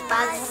 buzz,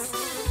 buzz.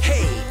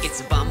 Hey,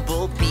 it's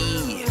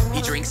Bumblebee.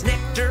 He drinks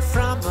nectar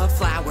from a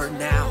flower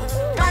now.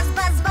 Buzz,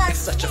 buzz, It's buzz.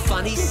 such a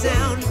funny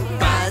sound.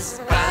 Buzz,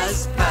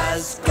 buzz,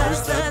 buzz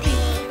goes the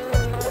bee.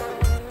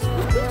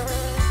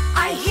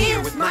 I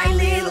hear with my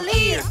little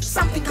ear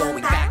something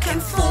going back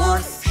and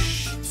forth.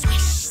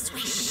 Swish,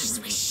 swish,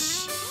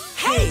 swish.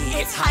 Hey,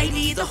 it's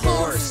Heidi the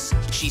horse.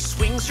 She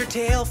swings her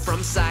tail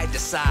from side to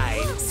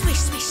side. Swish,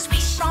 swish,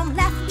 swish. From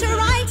left to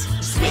right.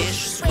 Swish,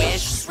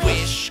 swish,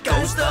 swish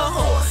goes the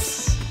horse.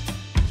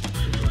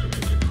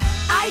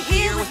 I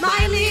hear with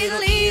my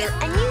little ear.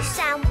 a new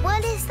sound.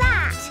 What is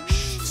that?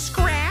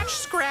 Scratch,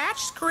 scratch,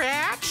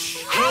 scratch.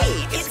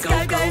 Hey, it's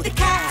Go-Go the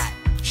cat.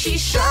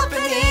 She's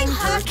sharpening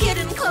her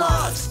kitten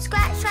claws.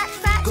 Scratch, scratch,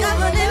 scratch. Go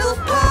a little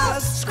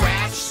pause.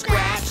 Scratch,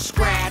 scratch,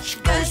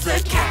 scratch goes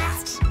the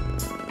cat.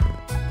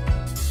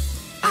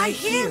 I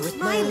hear with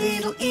my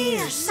little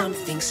ear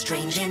something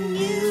strange and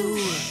new.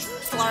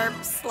 Slurp,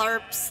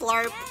 slurp,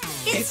 slurp.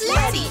 It's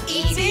Letty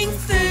eating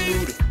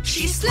food.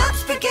 She slurps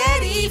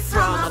spaghetti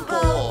from a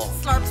bowl.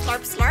 Slurp,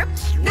 slurp, slurp.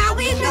 Now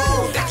we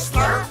know that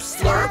slurp,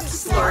 slurp,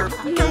 slurp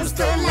goes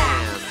the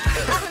lamb.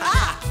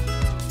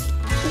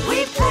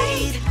 We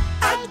played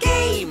a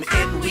game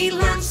and we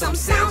learned some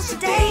sounds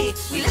today.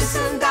 We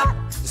listened up,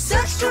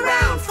 searched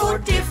around for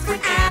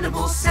different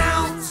animal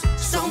sounds.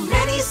 So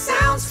many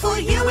sounds for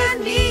you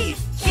and me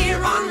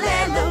here on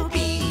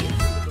Lellobee.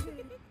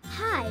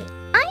 Hi,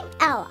 I'm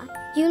Ella.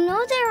 You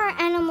know there are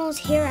animals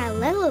here at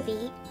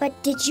Lellobee, but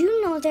did you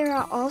know there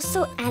are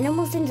also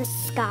animals in the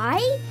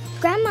sky?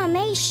 Grandma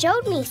May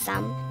showed me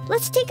some.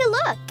 Let's take a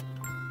look.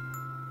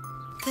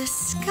 The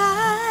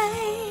sky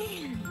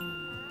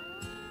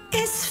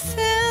is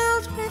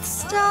filled with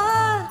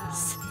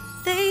stars.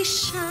 They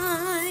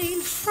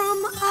shine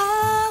from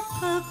up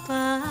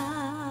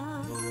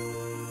above.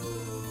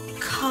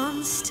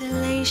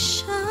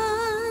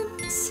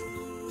 Constellations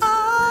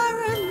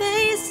are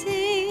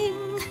amazing.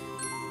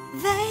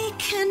 They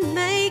can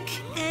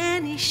make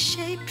any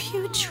shape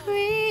you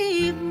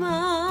dream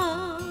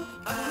of.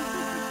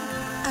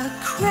 A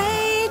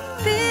great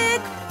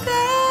big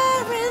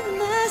bear in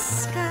the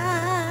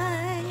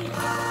sky,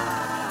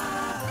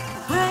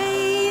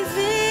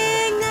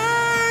 waving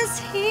as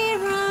he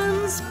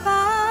runs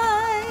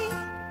by.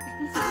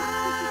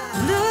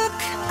 Look,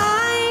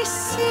 I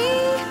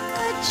see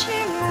a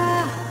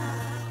giraffe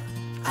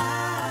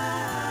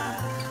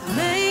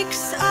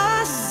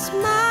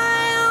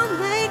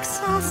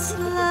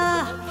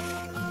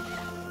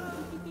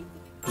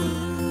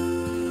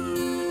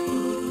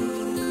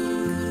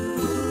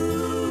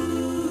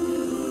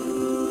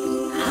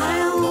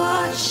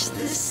watch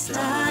the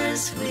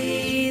stars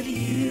with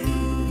you.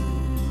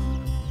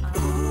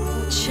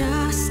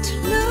 Just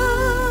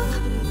look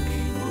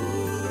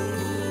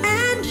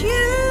and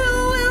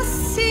you will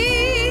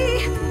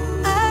see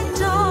a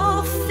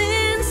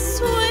dolphin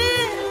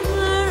swim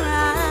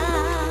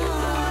around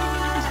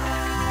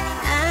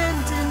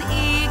and an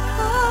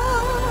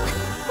eagle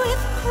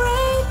with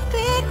great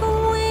big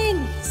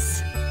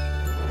wings.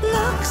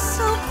 Looks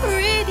so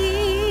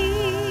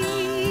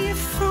pretty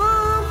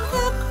from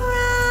the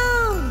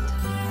ground.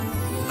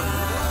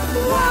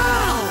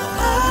 Wow,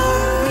 a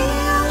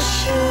real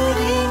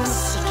shooting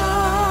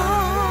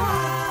star,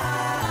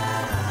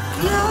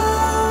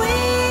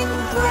 glowing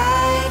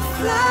bright,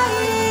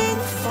 flying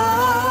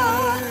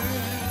far.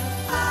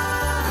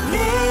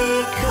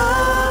 Make a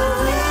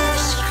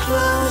wish,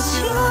 close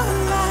your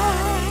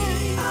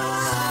eyes.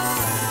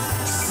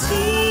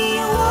 See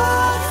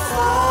what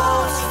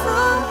falls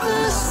from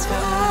the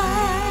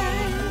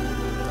sky.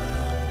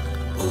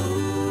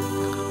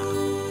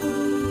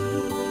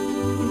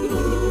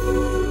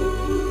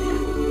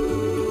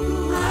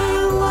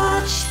 I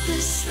watch the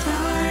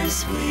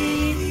stars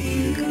with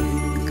you.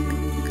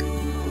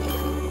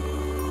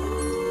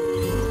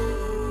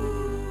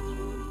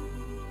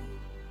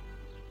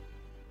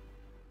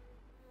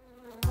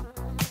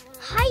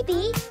 Hi,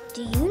 Bee.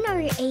 Do you know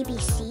your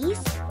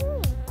ABCs?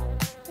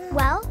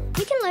 Well,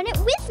 you can learn it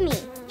with me.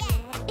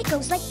 It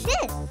goes like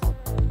this.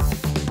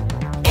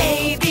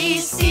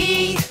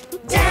 ABC,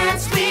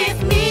 dance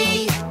with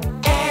me.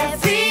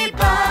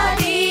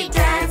 Everybody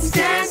dance,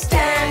 dance,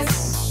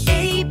 dance.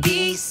 A,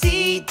 B,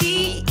 C,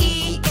 D,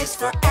 E is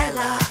for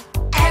Ella.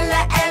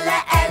 Ella,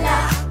 Ella,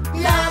 Ella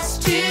loves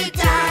to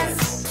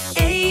dance.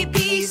 A,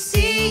 B,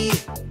 C,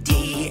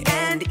 D,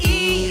 and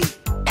E.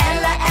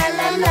 Ella,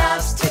 Ella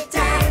loves to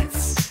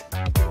dance.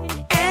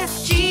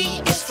 F,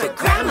 G is for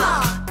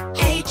Grandma.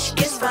 H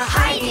is for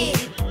Heidi.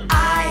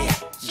 I,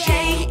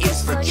 J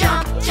is for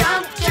jump,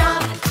 jump,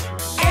 jump.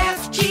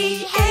 F,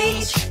 G,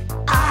 H,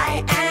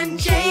 I, and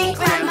J.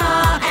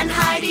 Grandma and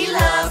Heidi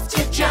love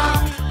to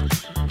jump.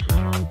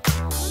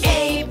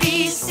 A,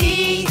 B,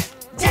 C,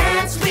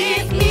 dance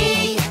with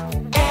me.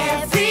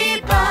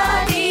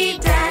 Everybody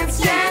dance,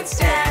 dance,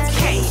 dance.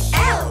 K,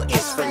 L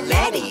is for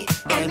Letty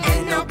and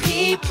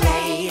N-O-P,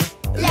 play.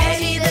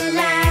 Letty the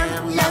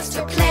lamb loves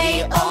to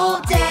play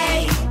all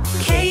day.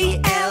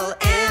 K, L,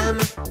 M,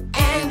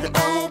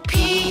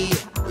 N-O-P.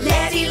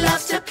 Letty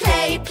loves to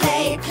play,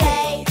 play,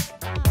 play.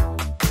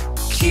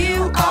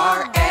 Q,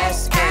 R,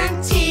 S,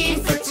 and T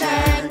for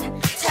turn.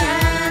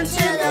 Turn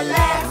to the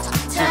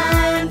left,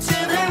 turn to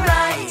the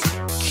right.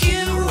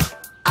 Q,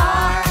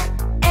 R,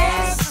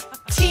 S,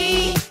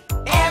 T.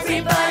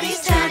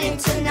 Everybody's turning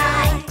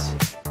tonight.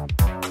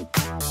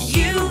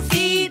 U,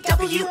 V,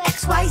 W,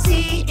 X, Y,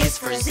 Z is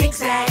for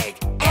zigzag.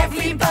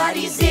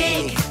 Everybody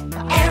zig,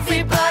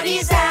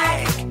 everybody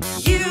zag.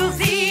 U,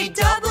 V,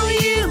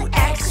 W,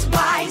 X,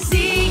 Y,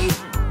 Z.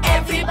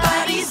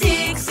 Everybody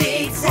zig,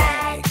 zig,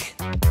 zag.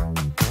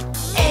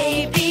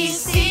 A, B,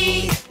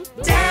 C,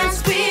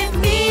 dance with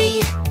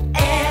me.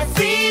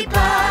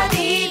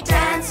 Everybody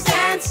dance,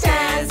 dance,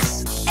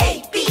 dance.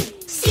 A, B,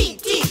 C,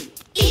 D,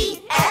 E,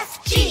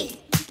 F, G,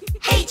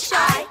 H,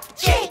 I,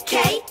 J,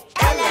 K,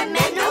 L, M,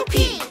 N, O,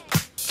 P,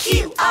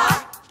 Q,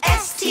 R,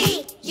 S,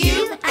 T,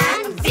 U,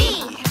 and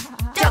V,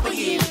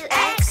 W,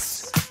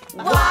 X,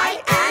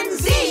 Y, and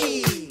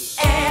Z.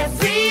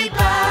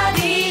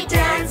 Everybody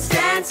dance,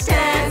 dance,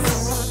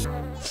 dance.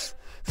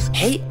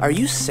 Hey, are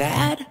you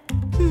sad?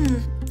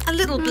 A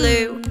little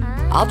blue.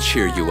 I'll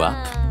cheer you up.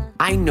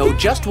 I know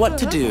just what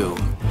to do.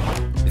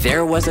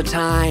 There was a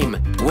time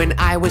when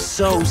I was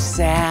so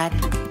sad.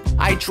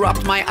 I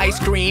dropped my ice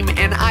cream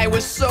and I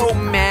was so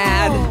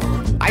mad.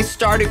 I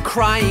started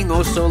crying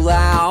oh so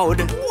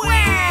loud.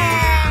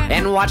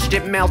 And watched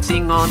it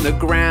melting on the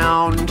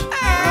ground.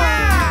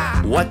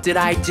 What did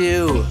I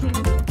do?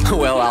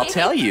 Well, I'll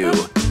tell you.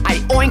 I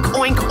oink,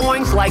 oink,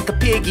 oink like a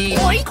piggy.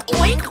 Oink,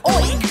 oink,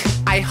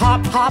 oink. I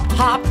hop, hop,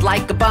 hopped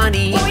like a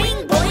bunny.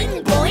 Boing,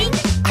 boing,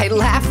 boing. I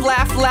laughed,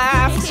 laughed,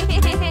 laughed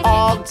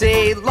all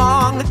day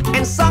long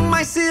and sung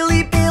my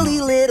silly Billy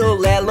little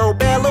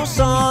Lellobee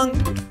song.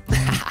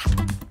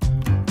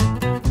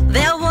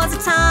 There was a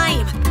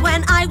time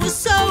when I was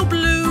so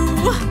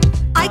blue.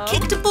 I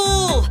kicked a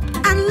ball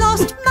and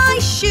lost my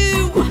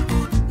shoe.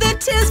 The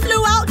tears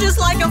flew out just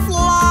like a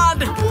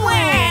flood.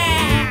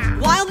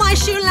 While my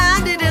shoe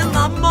landed in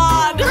the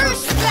mud.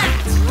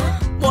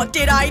 What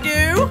did I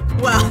do?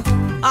 Well,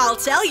 I'll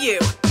tell you.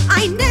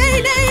 I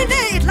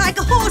neighed like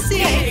a horsey.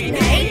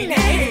 Neigh,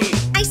 neigh.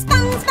 I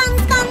spun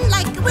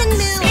like a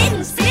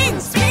windmill. Spin, spin,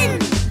 spin.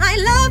 I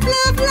loved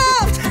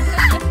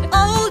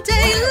all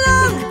day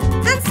long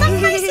and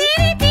sung my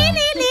silly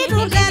Billy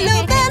little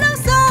Lellobee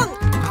song.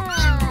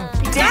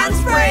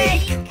 Dance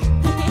break.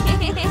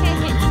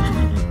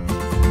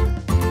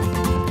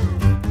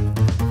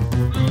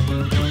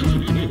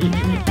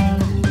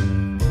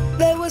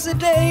 There was a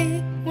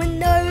day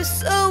when I was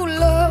so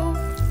low.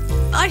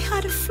 I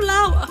had a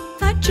flower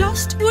that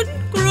just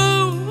wouldn't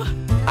grow.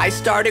 I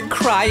started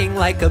crying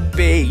like a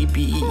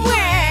baby.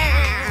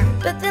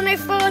 But then I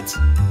thought,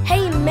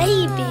 hey,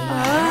 maybe.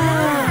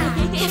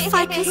 If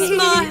I can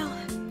smile,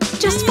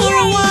 just for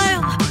a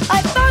while.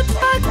 I bark,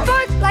 bark,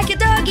 bark like a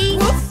doggy.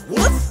 Woof,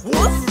 woof,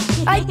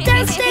 woof. I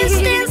dance, dance,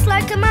 dance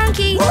like a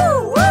monkey.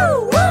 Woo,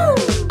 woo, woo.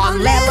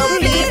 On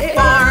Lellobee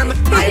Farm,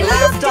 I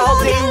laughed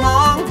all day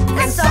long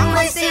and sung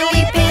my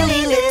silly,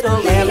 pilly little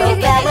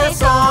Lellobee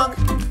song.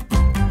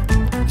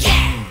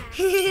 Yeah!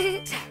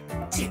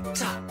 Tap,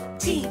 tip-top,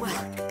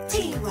 teamwork,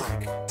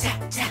 teamwork.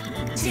 Tap,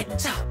 tap,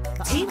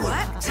 tip-top,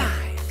 teamwork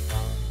time.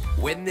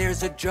 When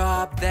there's a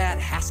job that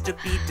has to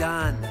be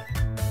done,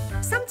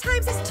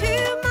 Sometimes it's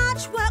too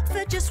much work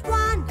for just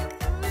one.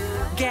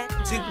 get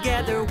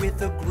together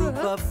with a group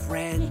of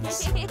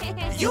friends.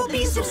 You'll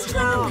be so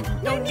strong,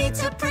 no need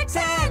to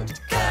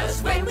pretend.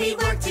 'Cause when we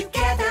work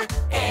together,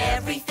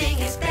 everything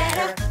is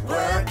better.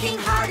 Working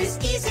hard is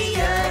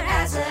easier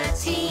as a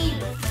team.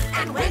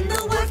 And when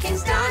the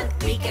working's done,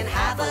 we can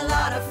have a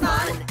lot of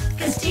fun.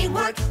 'Cause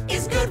teamwork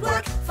is good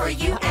work for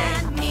you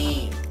and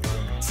me.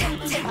 Tap,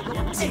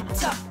 tap,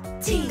 tip-top,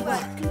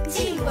 teamwork,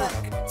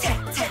 teamwork. Tap,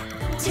 tap,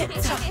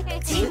 tip-top,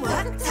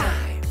 teamwork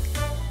time.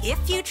 If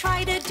you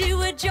try to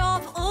do a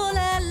job all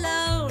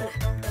alone,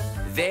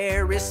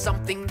 There is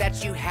something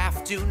that you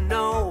have to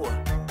know.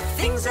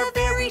 Things are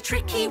very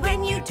tricky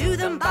when you do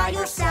them by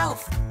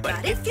yourself.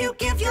 But if you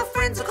give your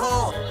friends a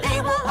call, they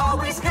will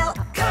always help.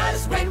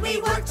 'Cause when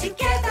we work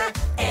together,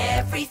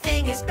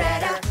 everything is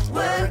better.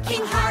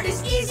 Working hard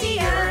is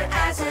easier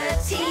as a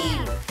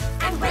team.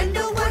 And when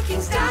the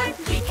working's done,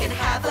 we can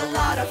have a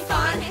lot of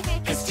fun.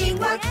 'Cause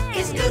teamwork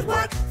is good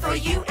work for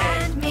you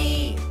and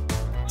me.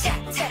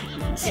 Tap, tap,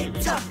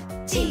 tip-top,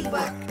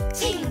 teamwork,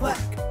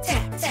 teamwork.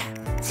 Tap, tap,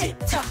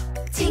 tip-top,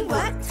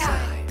 teamwork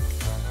time.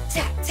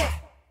 Tap, tap,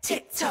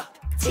 tip-top,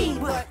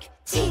 teamwork,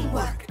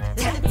 teamwork.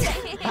 Tap, tap,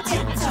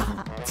 tip-top,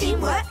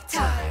 teamwork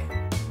time.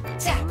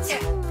 Tap,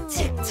 tap,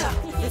 tip-top,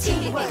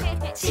 teamwork,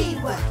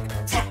 teamwork.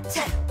 Tap,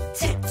 tap,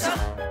 tip-top,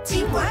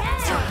 teamwork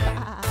time.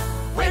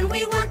 When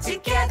we work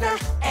together,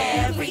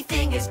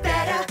 everything is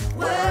better.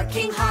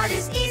 Working hard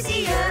is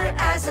easier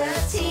as a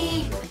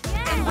team.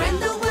 And when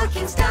the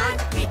working's done,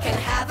 we can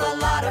have a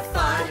lot of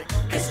fun.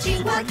 'Cause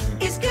teamwork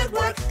is good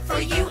work for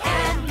you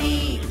and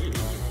me.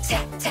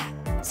 Tap, tap,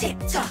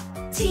 tip-top,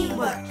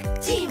 teamwork,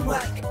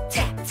 teamwork.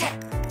 Tap, tap,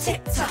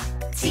 tip-top,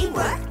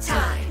 teamwork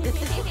time.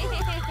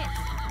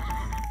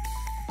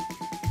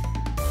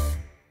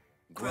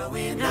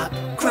 Growing up,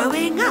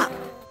 growing up,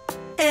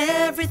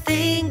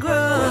 everything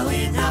grows.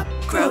 growing up,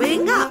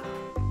 Growing up,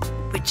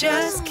 we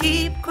just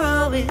keep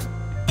growing.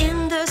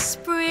 In the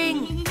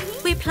spring,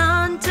 we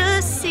plant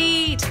a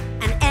seed,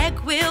 an egg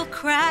will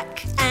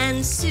crack,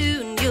 and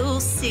soon you'll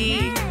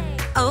see.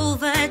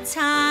 Over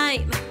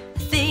time,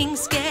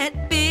 things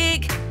get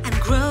big, and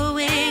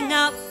growing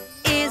up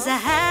is a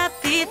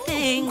happy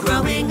thing.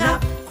 Growing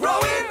up,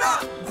 Growing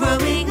up,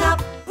 growing up,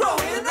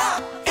 growing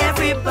up,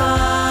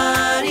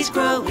 everybody's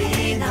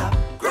growing up.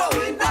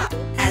 growing up.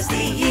 As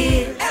the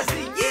year As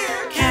the year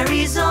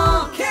carries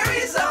on,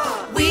 carries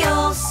on, we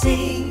all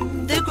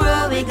sing the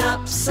growing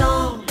up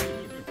song.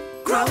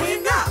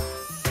 growing up.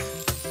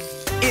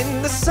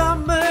 In the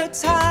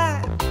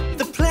summertime,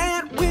 the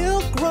plant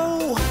will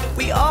grow.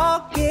 We all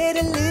get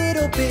a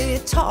little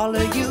bit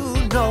taller, you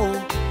know.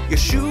 Your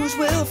shoes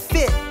will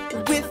fit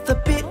with a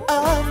bit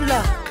of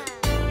luck.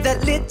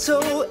 That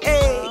little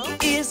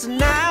egg is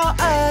now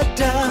a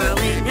duck.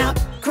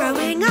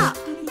 Growing up,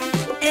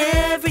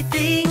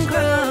 everything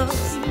grows.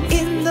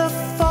 In the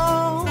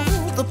fall,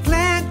 the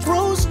plant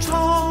grows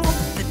tall.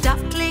 The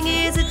duckling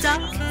is a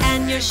duck,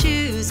 and your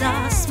shoes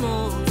are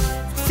small.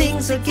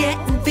 Things are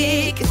getting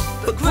big,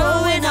 but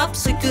growing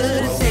up's a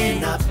good thing.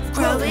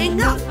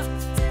 Growing up,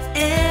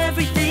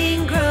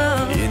 everything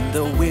grows. In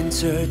the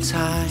winter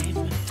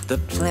time, the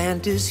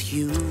plant is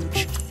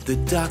huge. The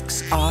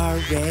ducks are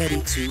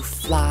ready to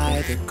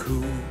fly the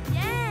coop.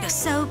 You're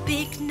so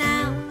big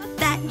now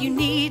that you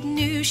need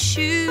new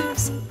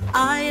shoes.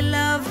 I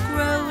love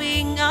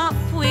growing up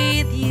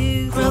with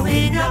you.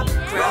 Growing up,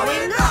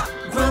 Growing up,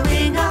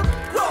 growing up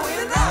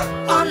growing up,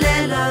 on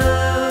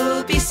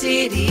Lellobee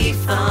City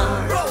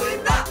Farm.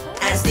 growing up.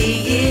 As the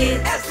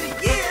year As the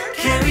year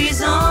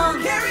carries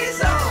on, carries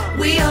on,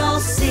 we all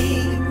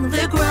sing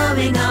the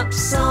growing up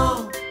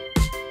song.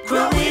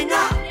 Growing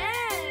up.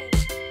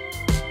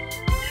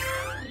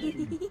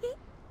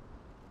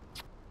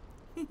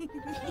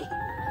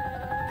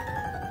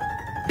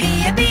 Be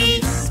a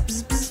bee.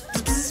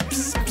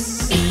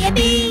 Be a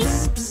bee.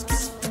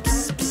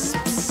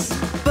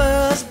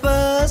 buzz,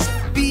 buzz,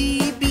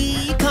 bee,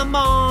 bee. Come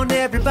on,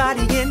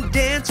 everybody, and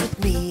dance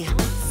with me.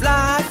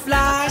 Fly,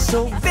 fly,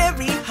 so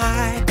very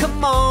high.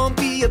 Come on,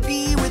 be a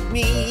bee with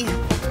me.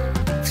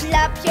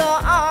 Flap your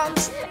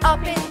arms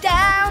up and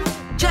down.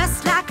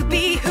 Just like a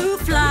bee who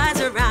flies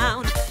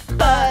around.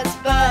 Buzz,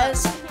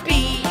 buzz,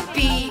 Bee,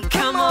 bee,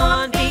 come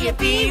on, be a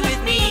bee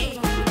with me.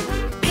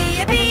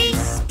 Be a bee.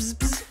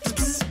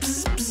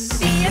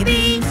 Be a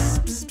bee.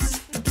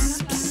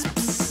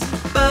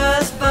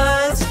 Buzz,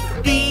 buzz,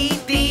 bee,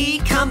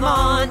 bee. Come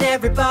on,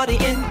 everybody,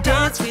 and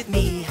dance with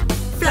me.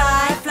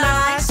 Fly,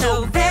 fly,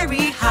 so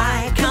very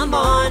high. Come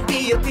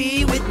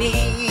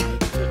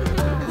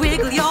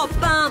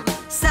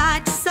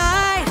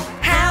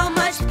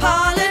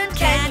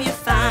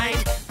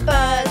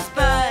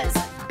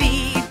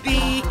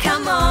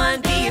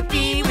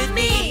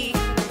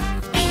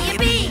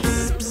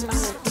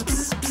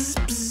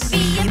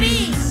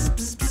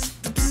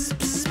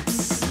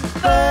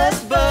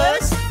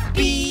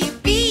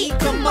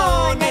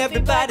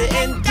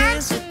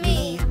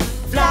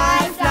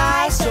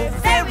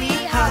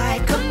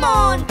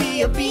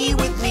be a bee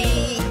with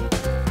me.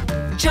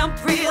 Jump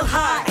real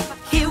high,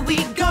 here we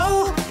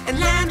go, and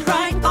land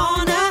right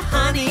on a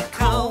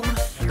honeycomb.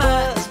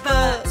 Buzz,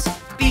 buzz,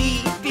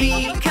 bee,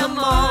 bee, come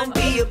on,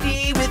 be a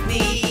bee with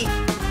me.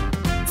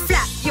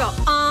 Flap your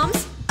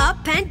arms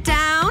up and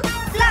down.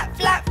 Flap,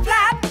 flap,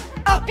 flap,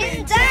 up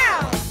and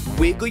down.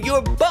 Wiggle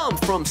your bum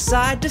from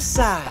side to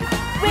side.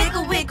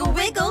 Wiggle, wiggle,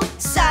 wiggle,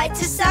 side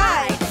to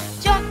side.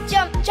 Jump,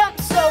 jump, jump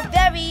so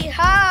very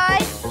high.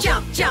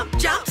 Jump, jump,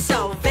 jump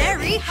so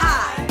very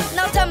high.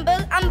 Now tumble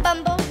and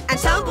bumble And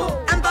tumble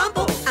and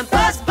bumble and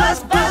buzz,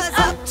 buzz, buzz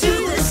up to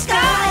the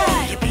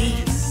sky.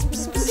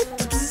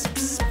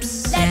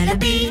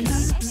 Lellobee,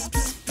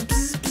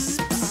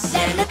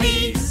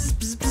 Lellobee,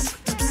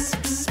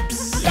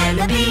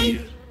 Lellobee.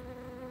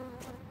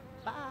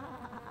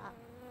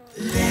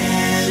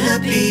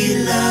 Lellobee,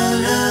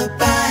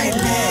 lullaby,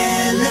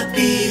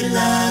 Lellobee,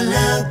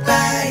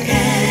 lullaby.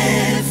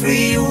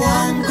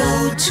 Everyone go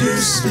to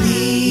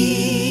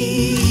sleep.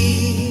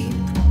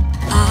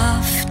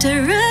 After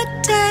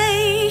a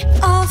day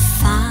of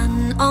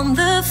fun on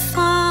the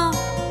farm,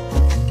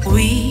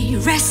 we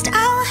rest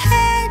our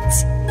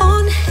heads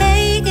on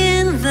hay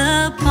in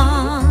the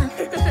barn.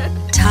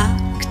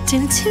 Tucked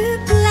into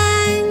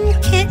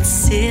blankets,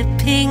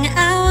 sipping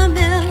our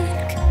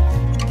milk.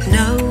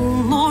 No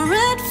more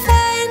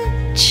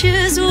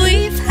adventures,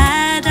 we've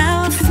had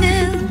our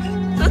fill.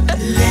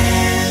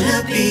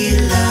 Lellobee,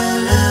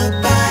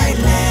 lullaby,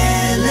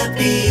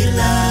 Lellobee,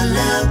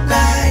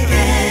 lullaby.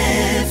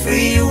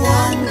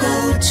 Everyone go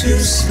to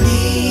sleep.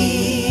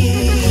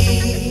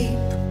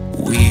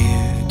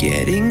 We're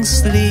getting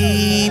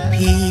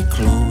sleepy,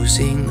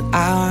 closing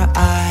our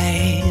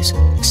eyes,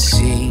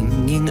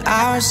 singing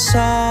our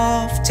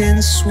soft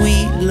and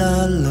sweet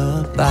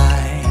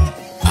lullaby.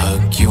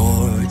 Hug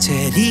your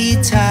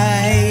teddy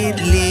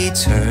tightly,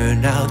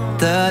 turn out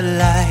the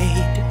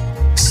light.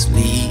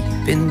 Sleep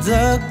in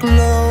the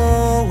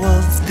glow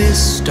of this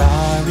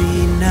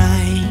starry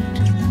night.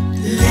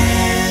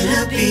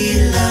 Lellobee,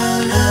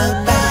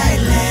 lullaby,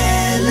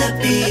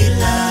 Lellobee,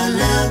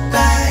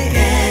 lullaby.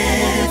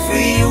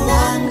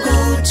 Everyone go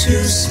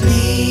to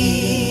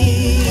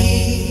sleep.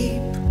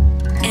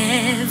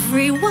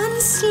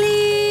 Everyone's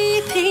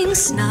sleeping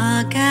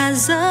snug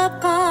as a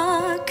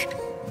bug.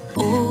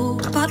 All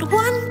but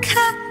one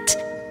cat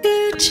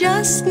who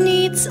just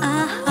needs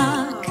a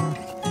hug.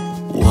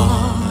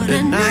 What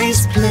a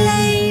nice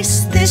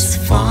place this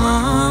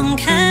farm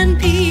can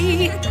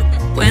be,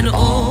 when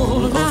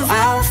all of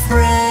our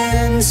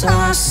friends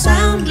are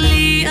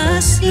soundly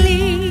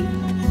asleep.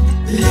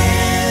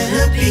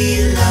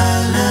 Lellobee,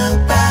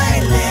 lullaby,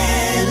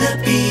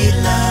 Lellobee,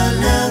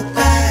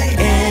 lullaby.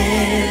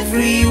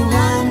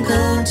 Everyone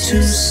go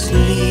to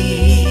sleep.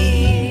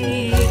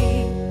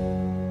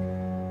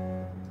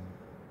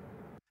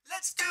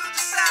 Let's do the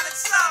salad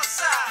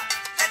salsa.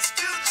 Let's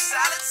do the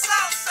salad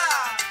salsa.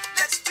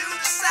 Let's do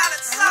the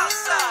salad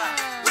salsa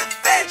with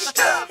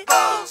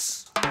vegetables.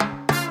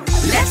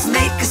 Let's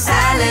make a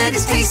salad,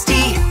 it's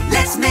tasty.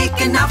 Let's make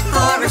enough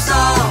for us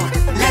all.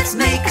 Let's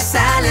make a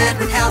salad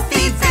with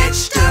healthy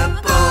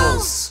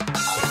vegetables.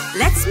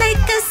 Let's make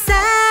a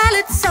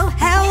salad so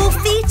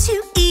healthy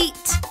to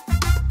eat.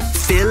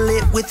 Fill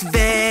it with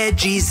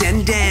veggies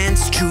and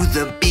dance to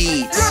the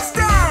beat. Let's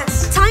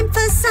dance! Time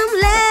for some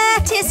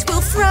lettuce,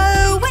 we'll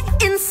throw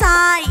it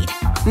inside.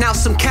 Now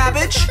some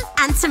cabbage.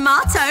 And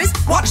tomatoes,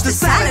 Watch the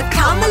salad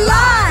come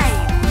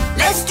alive.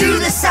 Let's do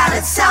the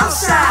salad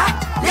salsa.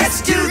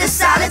 Let's do the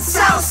salad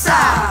salsa.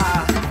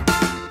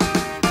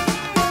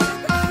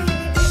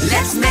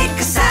 Let's make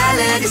a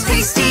salad, it's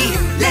tasty.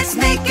 Let's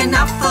make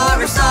enough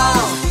for us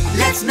all.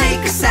 Let's make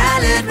a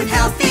salad with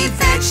healthy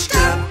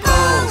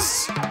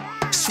vegetables.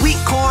 Sweet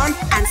corn.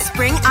 And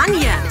spring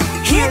onion.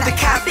 Hear the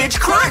cabbage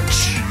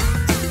crunch.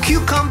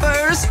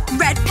 Cucumbers.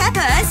 Red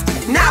peppers.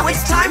 Now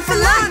it's time for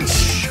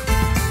lunch.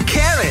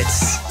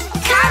 Carrots.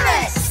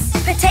 Carrots.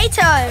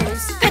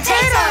 Potatoes.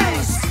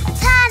 Potatoes.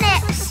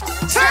 Turnips.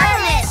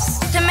 Turnips.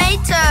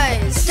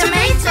 Tomatoes.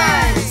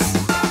 Tomatoes.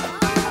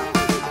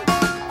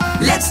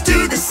 Let's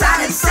do the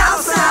salad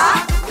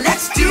salsa.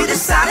 Let's do the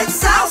salad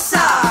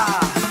salsa.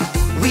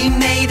 We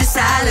made a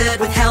salad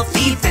with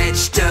healthy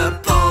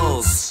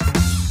vegetables.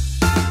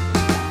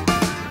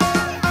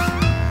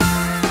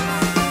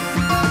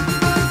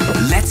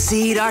 Let's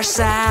eat our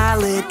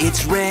salad,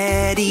 it's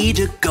ready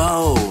to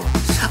go.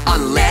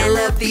 On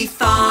Lellobee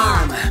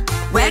Farm,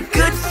 where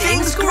good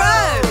things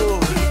grow.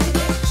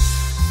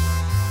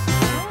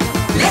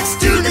 Let's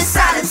do the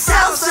salad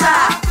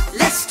salsa.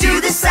 Let's do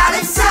the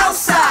salad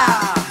salsa.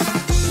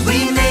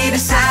 We made a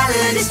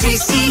salad, it's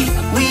tasty.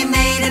 We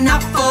made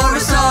enough for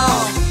us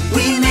all.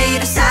 We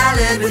made a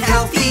salad with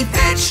healthy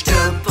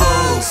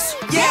vegetables.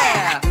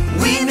 Yeah!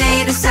 We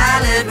made a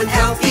salad with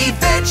healthy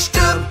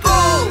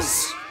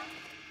vegetables.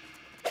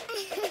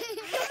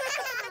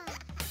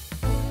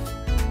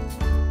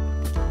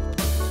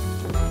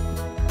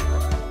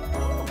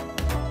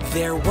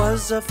 There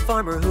was a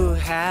farmer who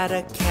had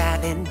a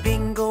cat, and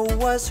Bingo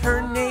was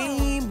her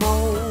name.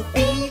 Oh,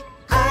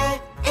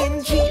 B-I-N-G-O,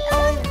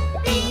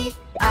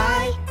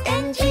 B-I-N-G-O.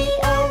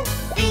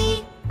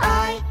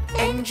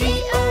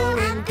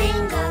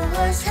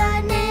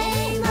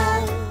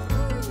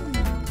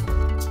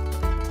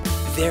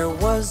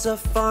 was a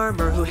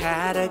farmer who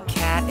had a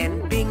cat,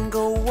 and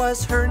Bingo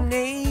was her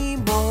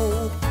name.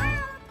 Oh,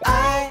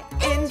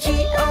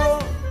 I-N-G-O,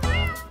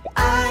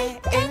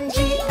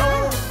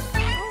 I-N-G-O,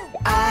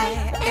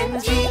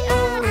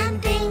 I-N-G-O,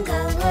 and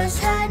Bingo was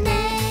her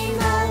name.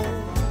 Oh,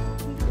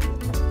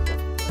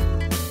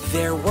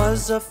 there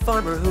was a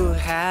farmer who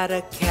had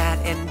a cat,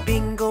 and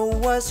Bingo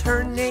was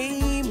her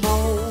name.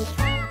 Oh,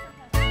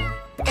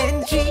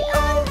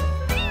 N-G-O,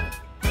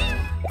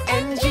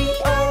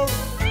 N-G-O,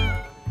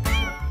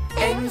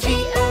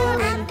 N-G-O,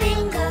 and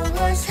Bingo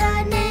was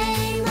her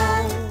name.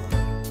 Oh,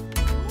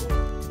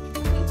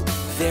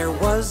 there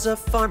was a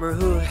farmer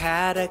who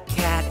had a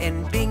cat,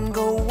 and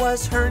Bingo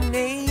was her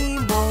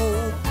name.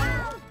 Oh,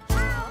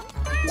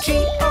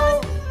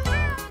 G-O,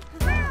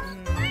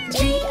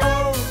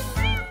 G-O,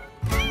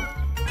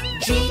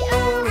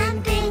 G-O,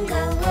 and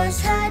Bingo was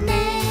her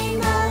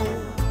name. Oh,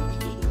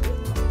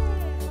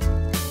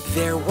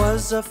 there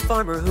was a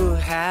farmer who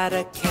had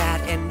a cat,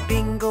 and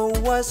Bingo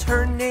was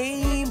her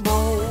name.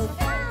 Oh,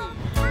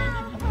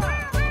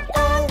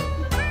 oh,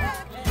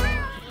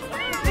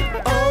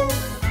 oh,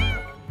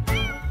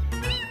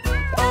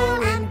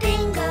 oh, and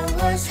Bingo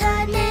was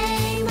her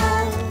name.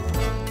 Oh,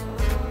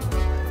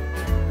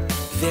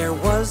 there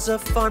was a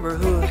farmer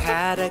who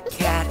had a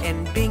cat,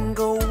 and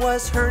Bingo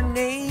was her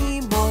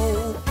name.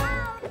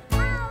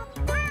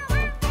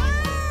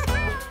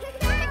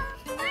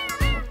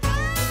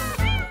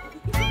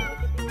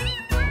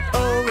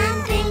 Oh,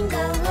 and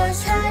Bingo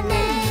was her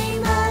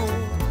name.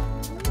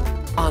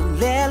 Oh, on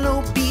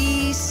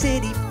Lellobee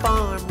City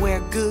Farm, where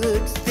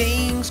good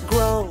things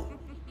grow.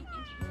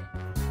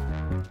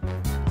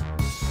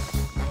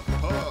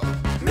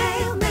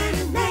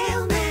 Mailman,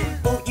 mailman,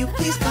 Won't you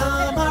please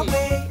come our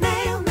way?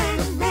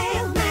 mailman,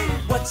 mailman,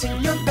 What's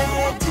in your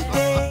bag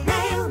today?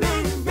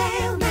 mailman,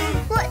 mailman,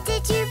 what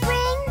did you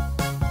bring?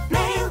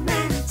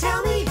 mailman,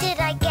 tell me. Did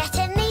I get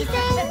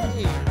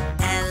anything?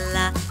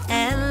 Ella,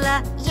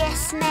 Ella,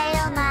 Yes,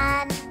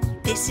 mailman.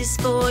 this is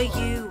for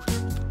you.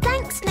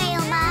 Thanks,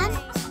 mailman.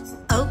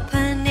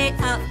 Open it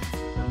up.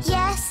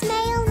 Yes,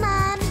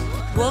 mailman.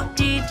 What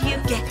did you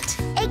get?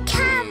 A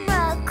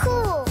camera,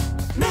 cool.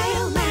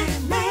 Mailman,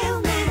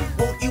 mailman,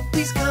 Won't you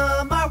please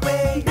come our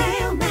way?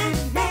 mailman,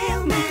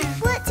 mailman.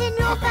 What's in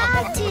your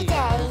bag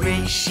today?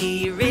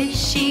 Rishi,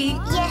 Rishi,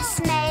 Yes,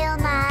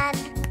 mailman.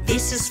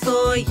 this is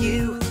for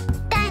you.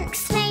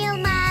 Thanks,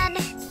 mailman.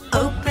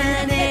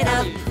 Open it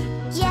up.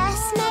 Yes,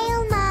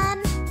 mailman.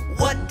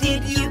 What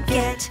did you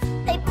get?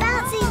 A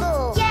bouncy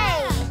ball. Yay!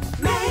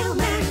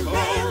 Mailman,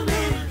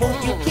 mailman,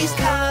 Won't you please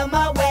come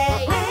our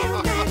way?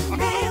 mailman,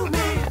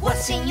 mailman.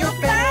 What's in your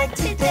bag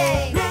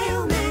today?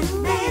 Mailman,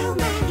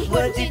 mailman,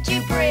 What did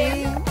you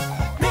bring?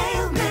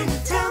 mailman,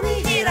 tell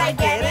me. Did I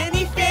get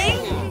anything?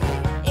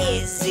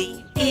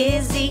 Izzy,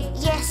 Izzy,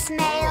 Yes,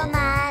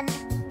 mailman.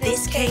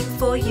 this came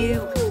for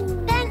you.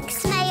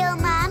 Thanks,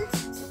 mailman.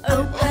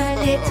 Open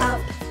it up.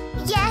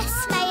 Yes,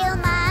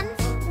 mailman.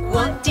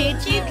 What did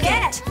you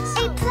get?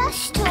 A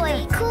plush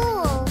toy,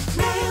 cool.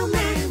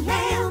 Mailman,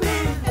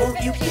 mailman, Won't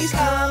you please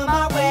come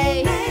our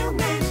way?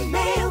 mailman,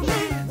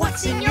 mailman.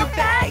 What's in your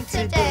bag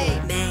today?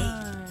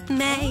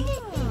 May,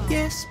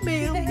 Yes,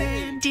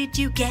 mailman. did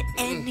you get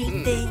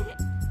anything?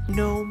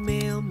 No,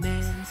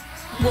 mailman.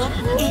 What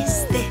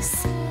is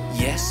this?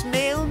 Yes,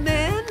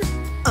 mailman.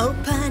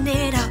 Open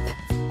it up.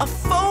 A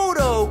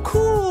photo,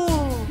 cool.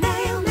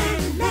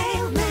 Mailman,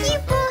 mailman, You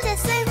brought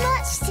us so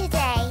much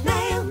today.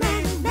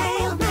 mailman,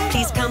 mailman.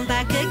 Please come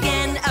back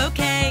again,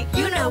 okay?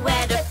 You know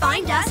where to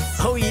find us.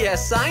 Oh,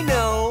 yes, I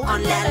know.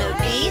 On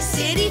Lellobee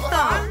City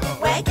Farm,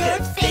 where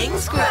good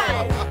things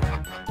grow.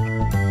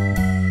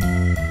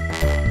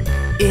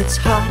 It's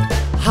hot,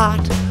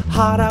 hot,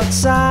 hot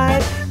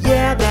outside.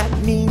 Yeah, that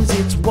means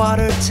it's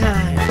water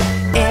time.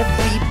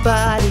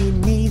 Everybody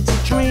needs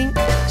a drink.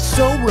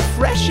 So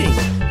refreshing,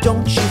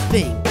 don't you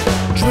think?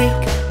 Drink,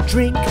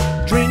 drink,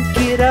 drink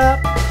it up.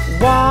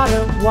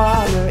 Water,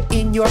 water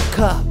in your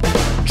cup.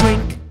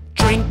 Drink,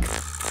 drink,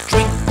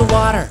 drink the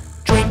water.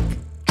 Drink,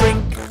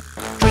 drink,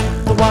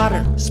 drink the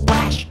water.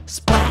 Splash,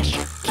 splash,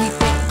 keep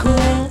it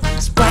cool.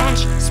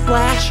 Splash,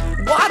 splash,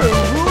 water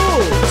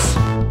rules.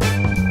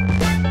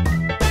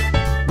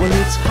 Well,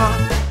 it's hot,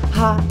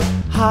 hot,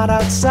 hot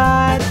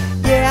outside.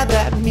 Yeah,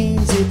 that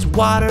means it's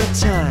water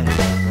time.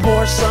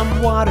 Pour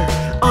some water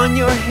on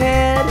your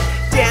head.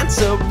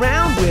 Dance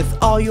around with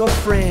all your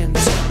friends.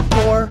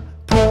 Pour,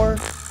 pour,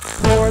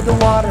 pour the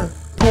water.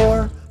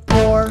 Pour,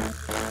 pour,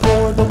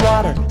 pour the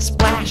water.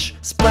 Splash,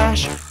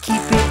 splash,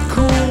 keep it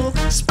cool.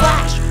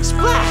 Splash,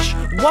 splash,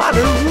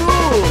 water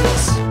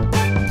rules.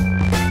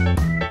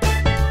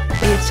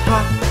 It's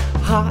hot,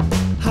 hot,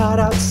 hot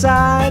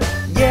outside.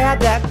 Yeah,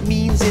 that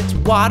means it's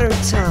water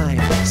time.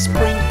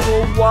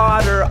 Sprinkle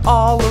water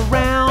all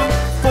around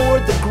for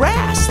the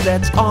grass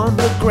that's on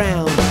the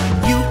ground.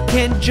 You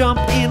can jump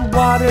in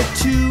water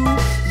too.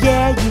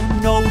 Yeah,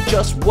 you know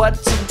just what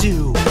to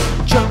do.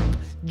 Jump,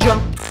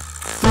 jump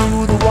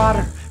through the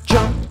water.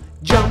 Jump,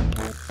 jump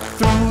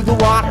through the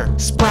water.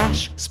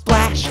 Splash,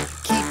 splash,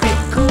 keep it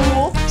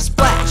cool.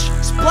 Splash,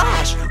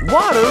 splash,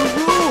 water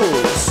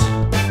rules.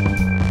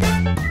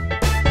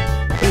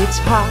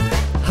 Hot,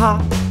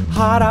 hot,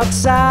 hot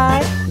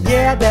outside.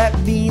 Yeah, that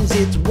means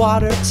it's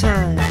water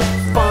time.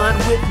 Fun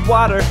with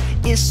water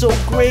is so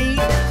great.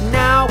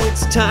 Now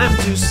it's time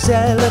to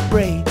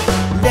celebrate.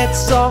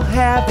 Let's all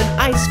have an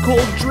ice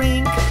cold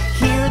drink.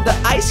 Hear the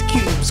ice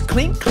cubes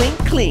clink, clink,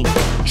 clink.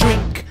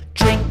 Drink,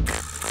 drink,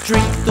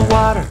 drink the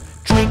water.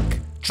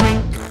 Drink,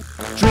 drink,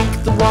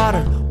 drink the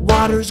water.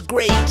 Water's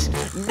great.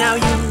 Now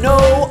you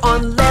know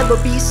on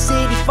Lellobee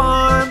City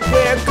Farm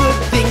where good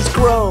things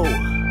grow.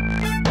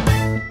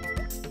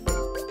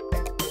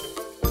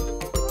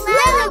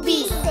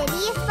 Lellobee City